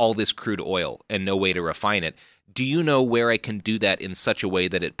have all this crude oil and no way to refine it. Do you know where I can do that in such a way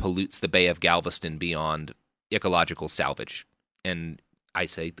that it pollutes the Bay of Galveston beyond ecological salvage? And I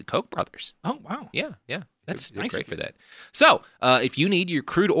say the Koch brothers. Oh, wow. Yeah. That's they're nice great for that. So if you need your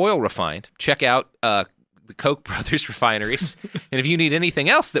crude oil refined, check out the Koch brothers refineries. And if you need anything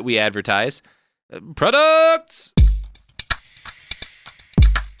else that we advertise, products.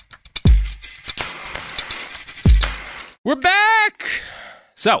 We're back.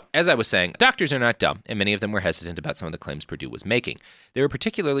 So, as I was saying, doctors are not dumb, and many of them were hesitant about some of the claims Purdue was making. They were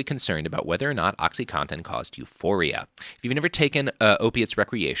particularly concerned about whether or not OxyContin caused euphoria. If you've never taken opiates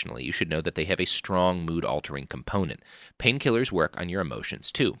recreationally, you should know that they have a strong mood-altering component. Painkillers work on your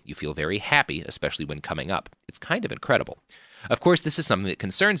emotions, too. You feel very happy, especially when coming up. It's kind of incredible. Of course, this is something that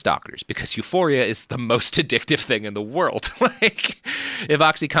concerns doctors, because euphoria is the most addictive thing in the world. Like, if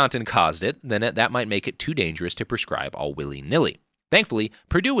OxyContin caused it, then that might make it too dangerous to prescribe all willy-nilly. Thankfully,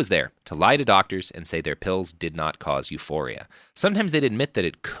 Purdue was there to lie to doctors and say their pills did not cause euphoria. Sometimes they'd admit that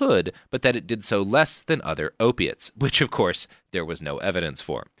it could, but that it did so less than other opiates, which, of course, there was no evidence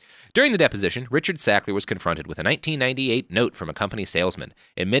for. During the deposition, Richard Sackler was confronted with a 1998 note from a company salesman,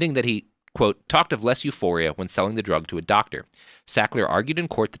 admitting that he, quote, talked of less euphoria when selling the drug to a doctor. Sackler argued in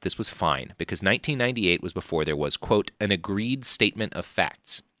court that this was fine, because 1998 was before there was, quote, an agreed statement of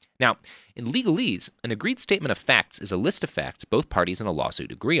facts. Now, in legalese, an agreed statement of facts is a list of facts both parties in a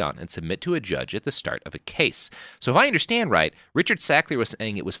lawsuit agree on and submit to a judge at the start of a case. So if I understand right, Richard Sackler was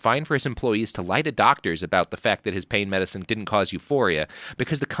saying it was fine for his employees to lie to doctors about the fact that his pain medicine didn't cause euphoria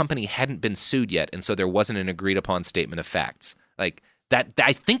because the company hadn't been sued yet, and so there wasn't an agreed-upon statement of facts. Like, that,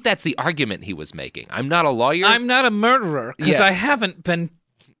 I think that's the argument he was making. I'm not a lawyer. I'm not a murderer, because I haven't been...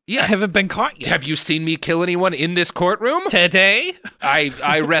 Yeah. I haven't been caught yet. Have you seen me kill anyone in this courtroom? Today?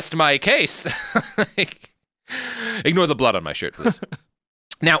 I rest my case. Ignore the blood on my shirt, please.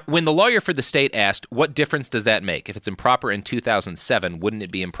 Now, when the lawyer for the state asked, what difference does that make? If it's improper in 2007, wouldn't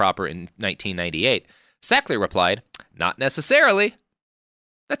it be improper in 1998? Sackler replied, not necessarily.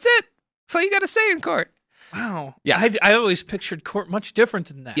 That's it. That's all you got to say in court. Wow. Yeah. I always pictured court much different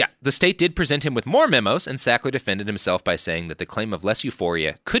than that. Yeah. The state did present him with more memos, and Sackler defended himself by saying that the claim of less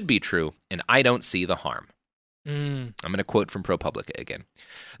euphoria could be true, and I don't see the harm. I'm going to quote from ProPublica again.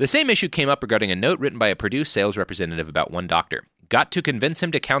 The same issue came up regarding a note written by a Purdue sales representative about one doctor. Got to convince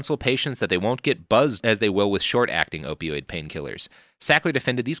him to counsel patients that they won't get buzzed as they will with short-acting opioid painkillers. Sackler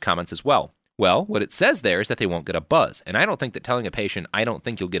defended these comments as well. Well, what it says there is that they won't get a buzz, and I don't think that telling a patient, I don't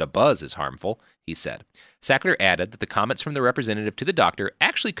think you'll get a buzz is harmful, he said. Sackler added that the comments from the representative to the doctor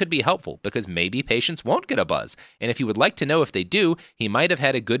actually could be helpful because maybe patients won't get a buzz, and if he would like to know if they do, he might have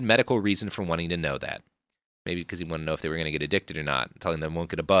had a good medical reason for wanting to know that. Maybe because he wanted to know if they were going to get addicted or not. Telling them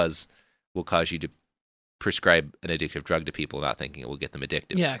won't get a buzz will cause you to prescribe an addictive drug to people not thinking it will get them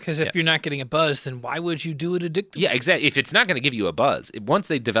addicted. Yeah, because if you're not getting a buzz, then why would you do it addictive? Yeah, exactly. If it's not going to give you a buzz, once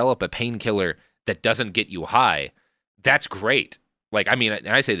they develop a painkiller that doesn't get you high, that's great. Like, I mean, and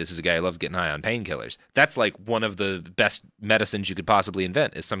I say this as a guy who loves getting high on painkillers. That's like one of the best medicines you could possibly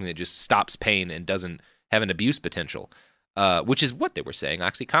invent, is something that just stops pain and doesn't have an abuse potential, which is what they were saying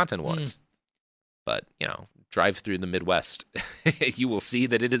OxyContin was. But, you know, drive through the Midwest, you will see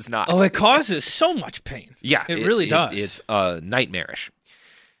that it is not. Oh, it causes so much pain. Yeah. It really does. It's nightmarish.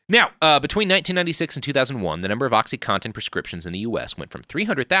 Now, between 1996 and 2001, the number of OxyContin prescriptions in the U.S. went from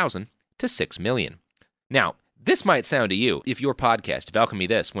 300,000 to 6 million. Now, this might sound to you, if your podcast, if Alchemy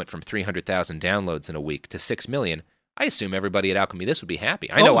This, went from 300,000 downloads in a week to 6 million, I assume everybody at Alchemy This would be happy.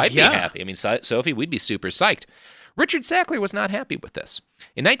 I know I'd be happy. I mean, Sophie, we'd be super psyched. Richard Sackler was not happy with this.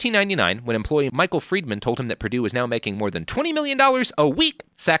 In 1999, when employee Michael Friedman told him that Purdue was now making more than $20 million a week,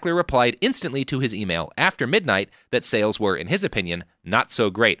 Sackler replied instantly to his email after midnight that sales were, in his opinion, not so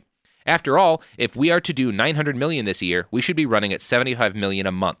great. After all, if we are to do $900 million this year, we should be running at $75 million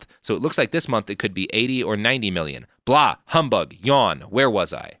a month. So it looks like this month it could be $80 or $90 million. Blah, humbug, yawn, where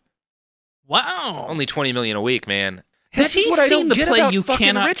was I? Wow. Only $20 million a week, man. Has he seen the play You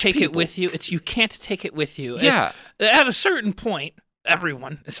Cannot Take people. It With You? You can't take it with you. Yeah. At a certain point,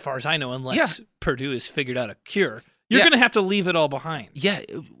 everyone, as far as I know, unless Purdue has figured out a cure, you're going to have to leave it all behind. Yeah.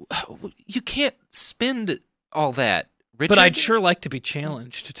 You can't spend all that, Richard. But I'd sure like to be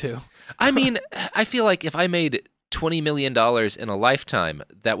challenged, too. I mean, I feel like if I made $20 million in a lifetime,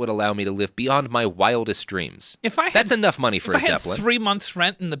 that would allow me to live beyond my wildest dreams. That's enough money for a Zeppelin. If I had 3 months'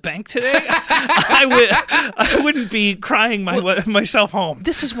 rent in the bank today, I wouldn't be crying myself home.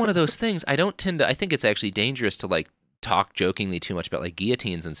 This is one of those things. I think it's actually dangerous to like talk jokingly too much about like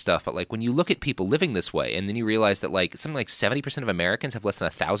guillotines and stuff. But like when you look at people living this way, and then you realize that like something like 70% of Americans have less than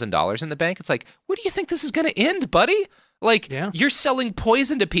 $1,000 in the bank, it's like, where do you think this is going to end, buddy? Like, you're selling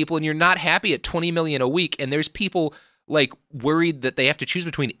poison to people and you're not happy at $20 million a week, and there's people, like, worried that they have to choose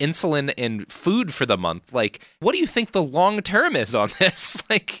between insulin and food for the month. Like, what do you think the long term is on this?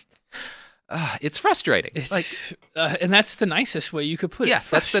 Like, it's frustrating. And that's the nicest way you could put it. Yeah,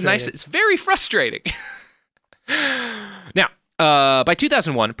 that's the nicest. It's very frustrating. Now, by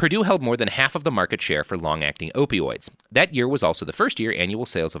 2001, Purdue held more than half of the market share for long-acting opioids. That year was also the first year annual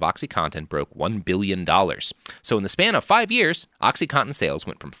sales of OxyContin broke $1 billion. So in the span of 5 years, OxyContin sales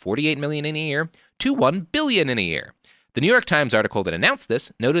went from $48 million in a year to $1 billion in a year. The New York Times article that announced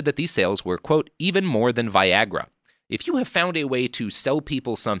this noted that these sales were, quote, even more than Viagra. If you have found a way to sell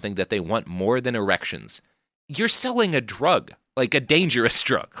people something that they want more than erections, you're selling a drug, like a dangerous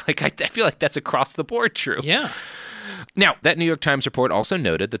drug. Like I feel like that's across the board true. Yeah. Now, that New York Times report also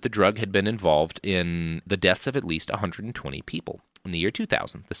noted that the drug had been involved in the deaths of at least 120 people. In the year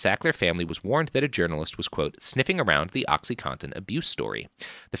 2000, the Sackler family was warned that a journalist was, quote, sniffing around the OxyContin abuse story.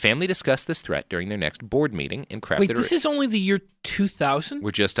 The family discussed this threat during their next board meeting and crafted... Wait, this is only the year 2000?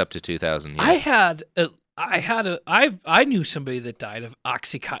 We're just up to 2000, yeah. I knew somebody that died of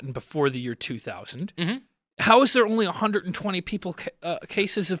OxyContin before the year 2000. Mm-hmm. How is there only 120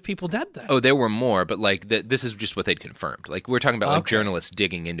 cases of people dead then? Oh, there were more, but like this is just what they'd confirmed. Like we're talking about like journalists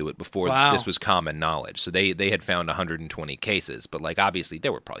digging into it before this was common knowledge. So they had found 120 cases, but like obviously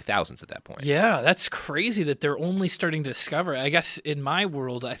there were probably thousands at that point. Yeah, that's crazy that they're only starting to discover. I guess in my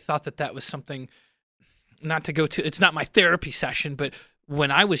world, I thought that was something. Not to go to. It's not my therapy session, but when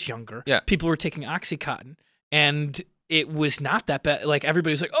I was younger, people were taking OxyContin and it was not that bad. Like,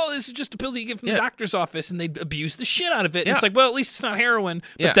 everybody was like, oh, this is just a pill that you get from the doctor's office, and they'd abuse the shit out of it. And it's like, well, at least it's not heroin.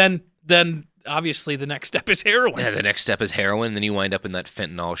 But then obviously the next step is heroin. Yeah, the next step is heroin, and then you wind up in that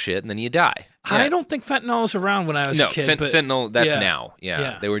fentanyl shit, and then you die. I don't think fentanyl was around when I was a kid. No, fentanyl, that's now.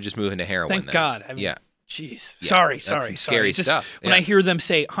 Yeah. They were just moving to heroin Thank then. God. I mean, jeez. Sorry. Scary stuff. When I hear them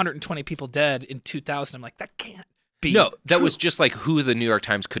say 120 people dead in 2000, I'm like, that can't be No, that true. was just like who the New York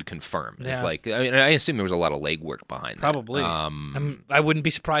Times could confirm. It's like, I mean, I assume there was a lot of legwork behind that. Probably. I wouldn't be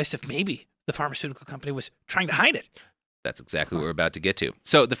surprised if maybe the pharmaceutical company was trying to hide it. That's exactly what we're about to get to.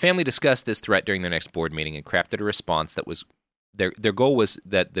 So the family discussed this threat during their next board meeting and crafted a response that was, their goal was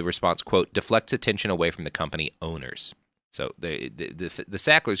that the response, quote, deflects attention away from the company owners. So the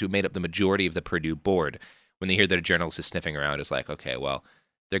Sacklers, who made up the majority of the Purdue board, when they hear that a journalist is sniffing around, is like, okay, well,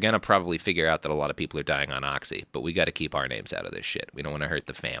 they're going to probably figure out that a lot of people are dying on Oxy, but we got to keep our names out of this shit. We don't want to hurt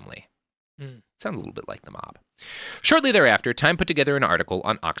the family. Sounds a little bit like the mob. Shortly thereafter, Time put together an article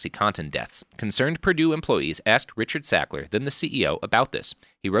on OxyContin deaths. Concerned Purdue employees asked Richard Sackler, then the CEO, about this.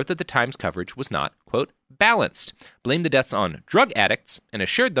 He wrote that the Times coverage was not, quote, balanced, blamed the deaths on drug addicts, and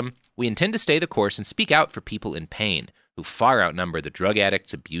assured them, we intend to stay the course and speak out for people in pain who far outnumber the drug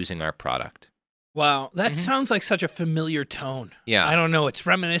addicts abusing our product. Wow, that sounds like such a familiar tone. Yeah. I don't know. It's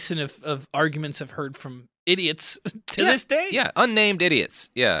reminiscent of arguments I've heard from idiots to this day. Yeah, unnamed idiots.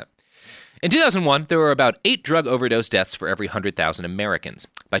 Yeah. In 2001, there were about 8 drug overdose deaths for every 100,000 Americans.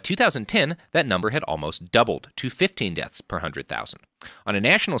 By 2010, that number had almost doubled to 15 deaths per 100,000. On a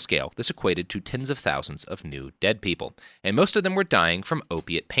national scale, this equated to tens of thousands of new dead people, and most of them were dying from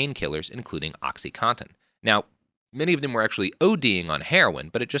opiate painkillers, including OxyContin. Now, many of them were actually ODing on heroin,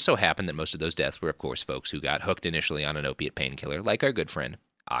 but it just so happened that most of those deaths were, of course, folks who got hooked initially on an opiate painkiller, like our good friend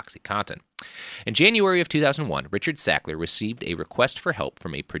OxyContin. In January of 2001, Richard Sackler received a request for help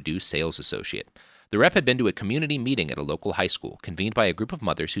from a Purdue sales associate. The rep had been to a community meeting at a local high school, convened by a group of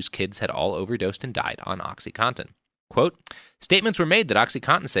mothers whose kids had all overdosed and died on OxyContin. Quote, statements were made that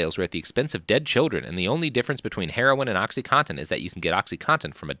OxyContin sales were at the expense of dead children, and the only difference between heroin and OxyContin is that you can get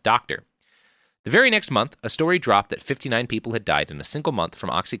OxyContin from a doctor. The very next month, a story dropped that 59 people had died in a single month from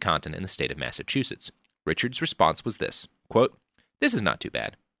OxyContin in the state of Massachusetts. Richard's response was this, quote, this is not too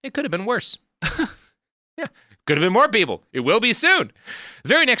bad. It could have been worse. Yeah, could have been more people. It will be soon. The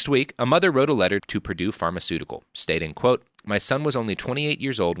very next week, a mother wrote a letter to Purdue Pharmaceutical, stating, quote, my son was only 28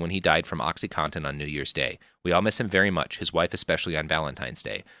 years old when he died from OxyContin on New Year's Day. We all miss him very much, his wife especially on Valentine's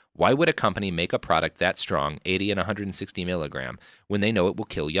Day. Why would a company make a product that strong, 80 and 160 milligram, when they know it will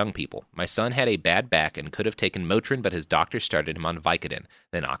kill young people? My son had a bad back and could have taken Motrin, but his doctor started him on Vicodin,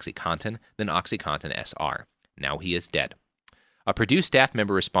 then OxyContin SR. Now he is dead. A Purdue staff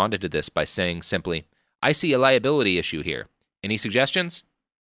member responded to this by saying simply, I see a liability issue here. Any suggestions?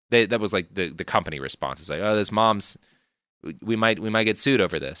 That was like the company response. It's like, oh, this mom's, we might get sued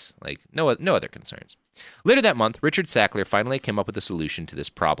over this. Like, no other concerns. Later that month, Richard Sackler finally came up with a solution to this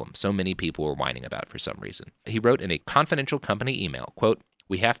problem so many people were whining about for some reason. He wrote in a confidential company email, quote,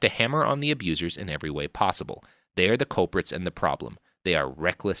 we have to hammer on the abusers in every way possible. They are the culprits and the problem. They are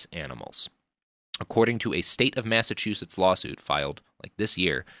reckless animals. According to a state of Massachusetts lawsuit filed like this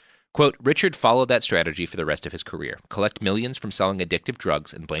year, quote, Richard followed that strategy for the rest of his career, collect millions from selling addictive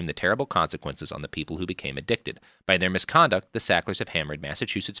drugs and blame the terrible consequences on the people who became addicted. By their misconduct, the Sacklers have hammered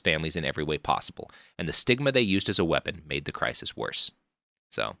Massachusetts families in every way possible, and the stigma they used as a weapon made the crisis worse.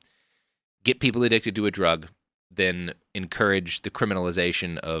 So, get people addicted to a drug, then encourage the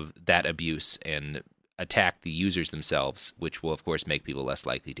criminalization of that abuse and attack the users themselves, which will, of course, make people less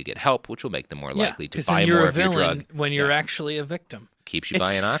likely to get help, which will make them more likely to buy more of your drug. When you're actually a victim. Keeps you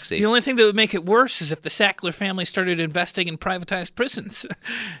buying Oxy. The only thing that would make it worse is if the Sackler family started investing in privatized prisons.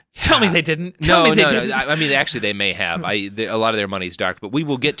 Tell me they didn't. Tell me they didn't. I mean, actually, they may have. A lot of their money's dark, but we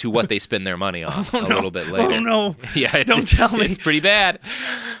will get to what they spend their money on a little bit later. Oh, no. Yeah, don't tell me. It's pretty bad.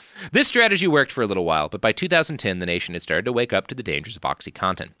 This strategy worked for a little while, but by 2010, the nation had started to wake up to the dangers of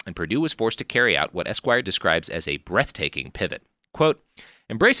OxyContin, and Purdue was forced to carry out what Esquire describes as a breathtaking pivot. Quote,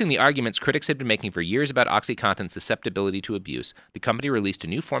 embracing the arguments critics had been making for years about OxyContin's susceptibility to abuse, the company released a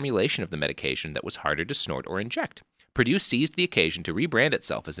new formulation of the medication that was harder to snort or inject. Purdue seized the occasion to rebrand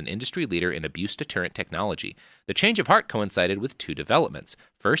itself as an industry leader in abuse-deterrent technology. The change of heart coincided with two developments.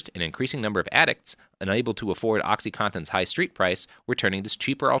 First, an increasing number of addicts, unable to afford OxyContin's high street price, were turning to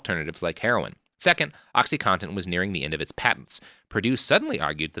cheaper alternatives like heroin. Second, OxyContin was nearing the end of its patents. Purdue suddenly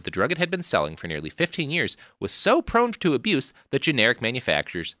argued that the drug it had been selling for nearly 15 years was so prone to abuse that generic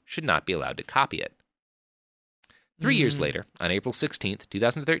manufacturers should not be allowed to copy it. 3 years later, on April 16,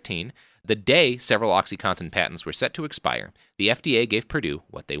 2013, the day several OxyContin patents were set to expire, the FDA gave Purdue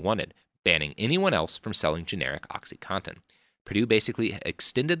what they wanted, banning anyone else from selling generic OxyContin. Purdue basically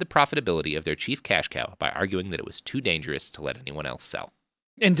extended the profitability of their chief cash cow by arguing that it was too dangerous to let anyone else sell.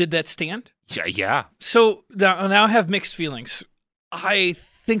 And did that stand? Yeah. So now I have mixed feelings. I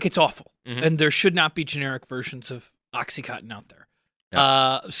think it's awful, and there should not be generic versions of OxyContin out there.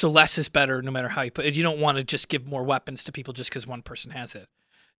 Yeah. So less is better no matter how you put it. You don't want to just give more weapons to people just because one person has it.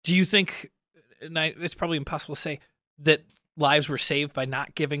 Do you think, and it's probably impossible to say, that lives were saved by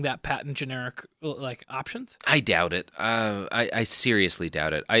not giving that patent generic like options? I doubt it. I seriously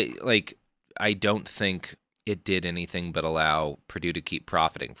doubt it. I don't think it did anything but allow Purdue to keep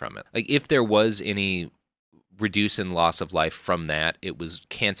profiting from it. Like, if there was any reduce in loss of life from that, it was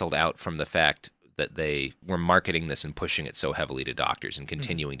canceled out from the fact that they were marketing this and pushing it so heavily to doctors and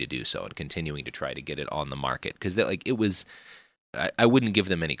continuing to do so and continuing to try to get it on the market. Because it was, I wouldn't give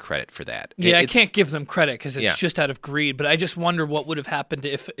them any credit for that. Yeah, I can't give them credit because it's just out of greed. But I just wonder what would have happened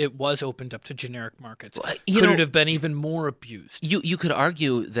if it was opened up to generic markets. Well, could it have been even more abused? You could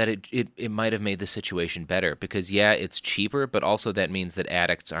argue that it might have made the situation better because, yeah, it's cheaper, but also that means that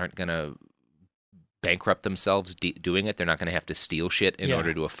addicts aren't going to bankrupt themselves doing it. They're not going to have to steal shit in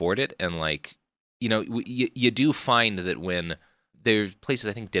order to afford it. And, you do find that when there's places,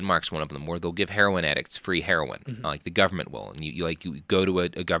 I think Denmark's one of them, where they'll give heroin addicts free heroin, like the government will, and you go to a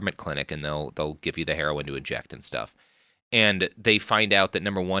government clinic and they'll give you the heroin to inject and stuff, and they find out that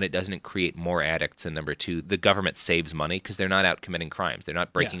number one, it doesn't create more addicts, and number two, the government saves money because they're not out committing crimes, they're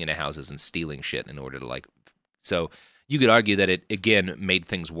not breaking into houses and stealing shit in order to so You could argue that it, again, made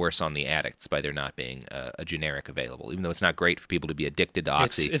things worse on the addicts by there not being a generic available, even though it's not great for people to be addicted to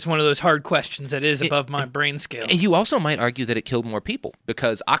Oxy. It's one of those hard questions that is above my brain scale. And you also might argue that it killed more people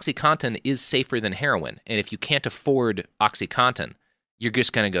because OxyContin is safer than heroin. And if you can't afford OxyContin, you're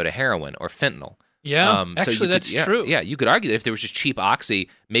just going to go to heroin or fentanyl. Yeah, actually, that's true. Yeah, you could argue that if there was just cheap Oxy,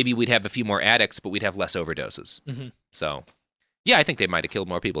 maybe we'd have a few more addicts, but we'd have less overdoses. Mm-hmm. So, yeah, I think they might have killed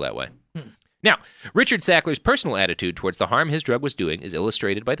more people that way. Now, Richard Sackler's personal attitude towards the harm his drug was doing is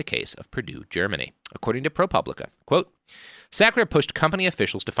illustrated by the case of Purdue, Germany. According to ProPublica, quote, Sackler pushed company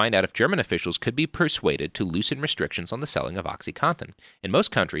officials to find out if German officials could be persuaded to loosen restrictions on the selling of OxyContin. In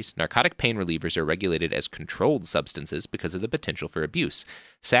most countries, narcotic pain relievers are regulated as controlled substances because of the potential for abuse.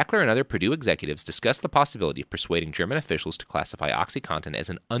 Sackler and other Purdue executives discussed the possibility of persuading German officials to classify OxyContin as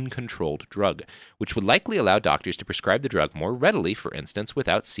an uncontrolled drug, which would likely allow doctors to prescribe the drug more readily, for instance,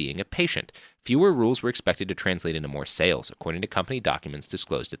 without seeing a patient. Fewer rules were expected to translate into more sales, according to company documents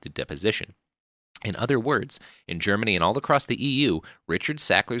disclosed at the deposition. In other words, in Germany and all across the EU, Richard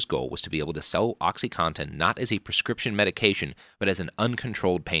Sackler's goal was to be able to sell OxyContin not as a prescription medication, but as an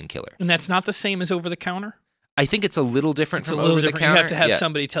uncontrolled painkiller. And that's not the same as over-the-counter? I think it's a little different from over-the-counter. You have to have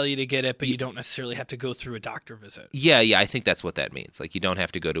somebody tell you to get it, but you don't necessarily have to go through a doctor visit. Yeah, I think that's what that means. Like, you don't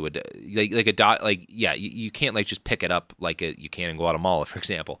have to go to you can't like just pick it up like you can in Guatemala, for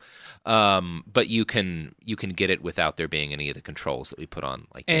example. But you can get it without there being any of the controls that we put on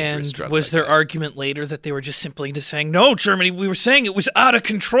like dangerous drugs. And was their argument later that they were just simply just saying, no, Germany, we were saying it was out of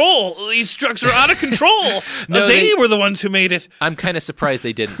control. These drugs are out of control. No, they were the ones who made it. I'm kind of surprised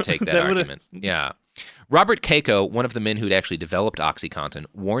they didn't take that argument. Yeah. Robert Keiko, one of the men who'd actually developed OxyContin,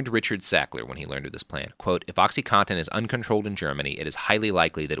 warned Richard Sackler when he learned of this plan, quote, if OxyContin is uncontrolled in Germany, it is highly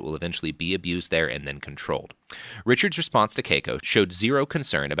likely that it will eventually be abused there and then controlled. Richard's response to Keiko showed zero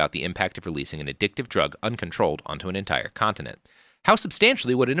concern about the impact of releasing an addictive drug uncontrolled onto an entire continent. How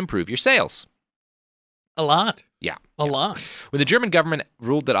substantially would it improve your sales? A lot. Yeah. A lot. When the German government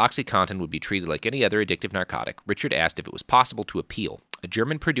ruled that OxyContin would be treated like any other addictive narcotic, Richard asked if it was possible to appeal. A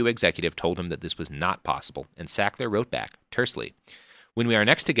German Purdue executive told him that this was not possible, and Sackler wrote back, tersely, when we are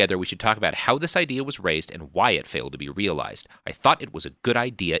next together, we should talk about how this idea was raised and why it failed to be realized. I thought it was a good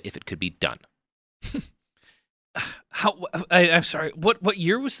idea if it could be done. I'm sorry. What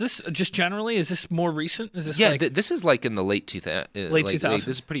year was this? Just generally, is this more recent? Is this this is like in the late 2000s. Late 2000s. This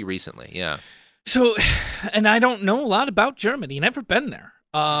is pretty recently. Yeah. So, and I don't know a lot about Germany. Never been there.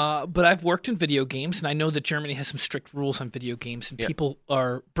 But I've worked in video games, and I know that Germany has some strict rules on video games, and people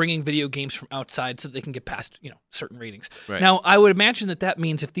are bringing video games from outside so they can get past, certain ratings. Right. Now, I would imagine that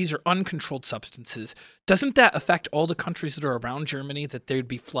means if these are uncontrolled substances, doesn't that affect all the countries that are around Germany, that they'd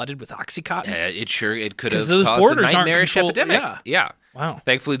be flooded with OxyContin? Yeah, it could have those caused borders a nightmarish aren't epidemic. Yeah. Yeah. Wow.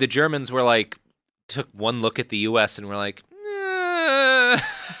 Thankfully, the Germans were took one look at the U.S. and were like,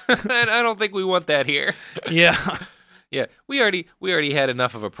 I don't think we want that here. Yeah. Yeah, we already had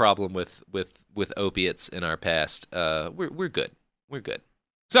enough of a problem with opiates in our past. We're good. We're good.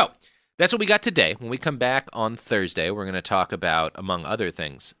 So that's what we got today. When we come back on Thursday, we're going to talk about, among other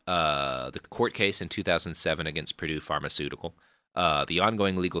things, the court case in 2007 against Purdue Pharmaceutical, the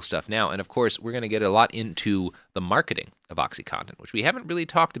ongoing legal stuff now, and of course, we're going to get a lot into the marketing of OxyContin, which we haven't really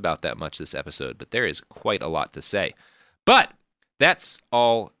talked about that much this episode, but there is quite a lot to say. But that's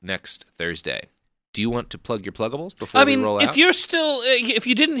all next Thursday. Do you want to plug your pluggables before we roll out? If you're still, if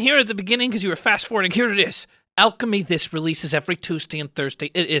you didn't hear it at the beginning because you were fast forwarding, here it is. Alchemy This releases every Tuesday and Thursday.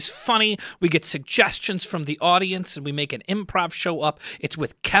 It is funny. We get suggestions from the audience, and we make an improv show up. It's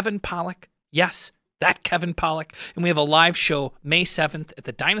with Kevin Pollak. Yes, that Kevin Pollak. And we have a live show May 7th at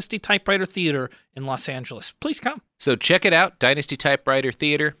the Dynasty Typewriter Theater in Los Angeles. Please come. So check it out, Dynasty Typewriter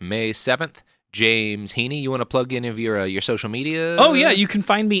Theater, May 7th. James Heaney, you want to plug in of your social media? Oh, yeah. You can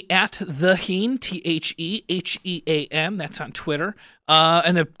find me at The Hean, TheHean. That's on Twitter.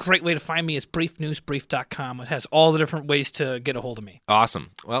 And a great way to find me is briefnewsbrief.com. It has all the different ways to get a hold of me.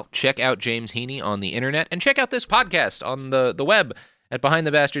 Awesome. Well, check out James Heaney on the internet, and check out this podcast on the web at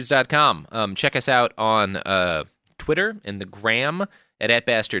behindthebastards.com. Check us out on Twitter and the gram at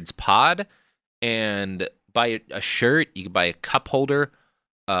 @bastardspod, and buy a shirt. You can buy a cup holder.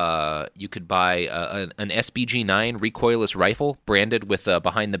 You could buy an SBG9 recoilless rifle branded with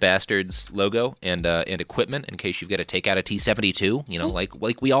Behind the Bastards logo and equipment in case you've got to take out a T-72.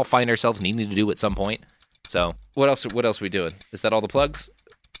 Like we all find ourselves needing to do at some point. So what else are we doing? Is that all the plugs?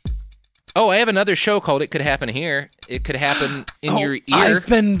 Oh, I have another show called It Could Happen Here. It could happen in your ear. I've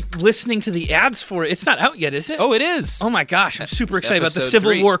been listening to the ads for it. It's not out yet, is it? Oh, it is. Oh, my gosh. I'm super excited about the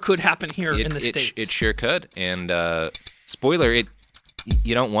Civil War could happen here in the States. It sure could. And spoiler,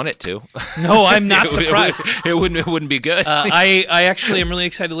 You don't want it to. No, I'm not surprised. It wouldn't be good. I actually am really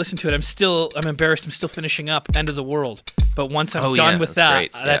excited to listen to it. I'm embarrassed. I'm still finishing up End of the World. But once I'm done with that,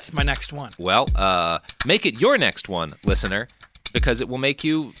 that's my next one. Well, make it your next one, listener, because it will make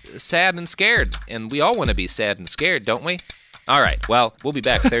you sad and scared. And we all want to be sad and scared, don't we? All right. Well, we'll be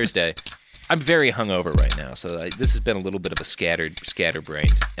back Thursday. I'm very hungover right now, so this has been a little bit of a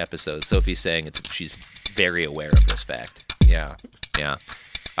scatterbrained episode. Sophie's saying she's very aware of this fact. Yeah.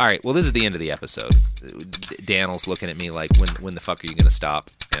 All right, well, this is the end of the episode. Daniel's looking at me like, when the fuck are you going to stop?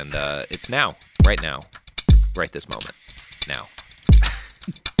 And it's now, right this moment, now.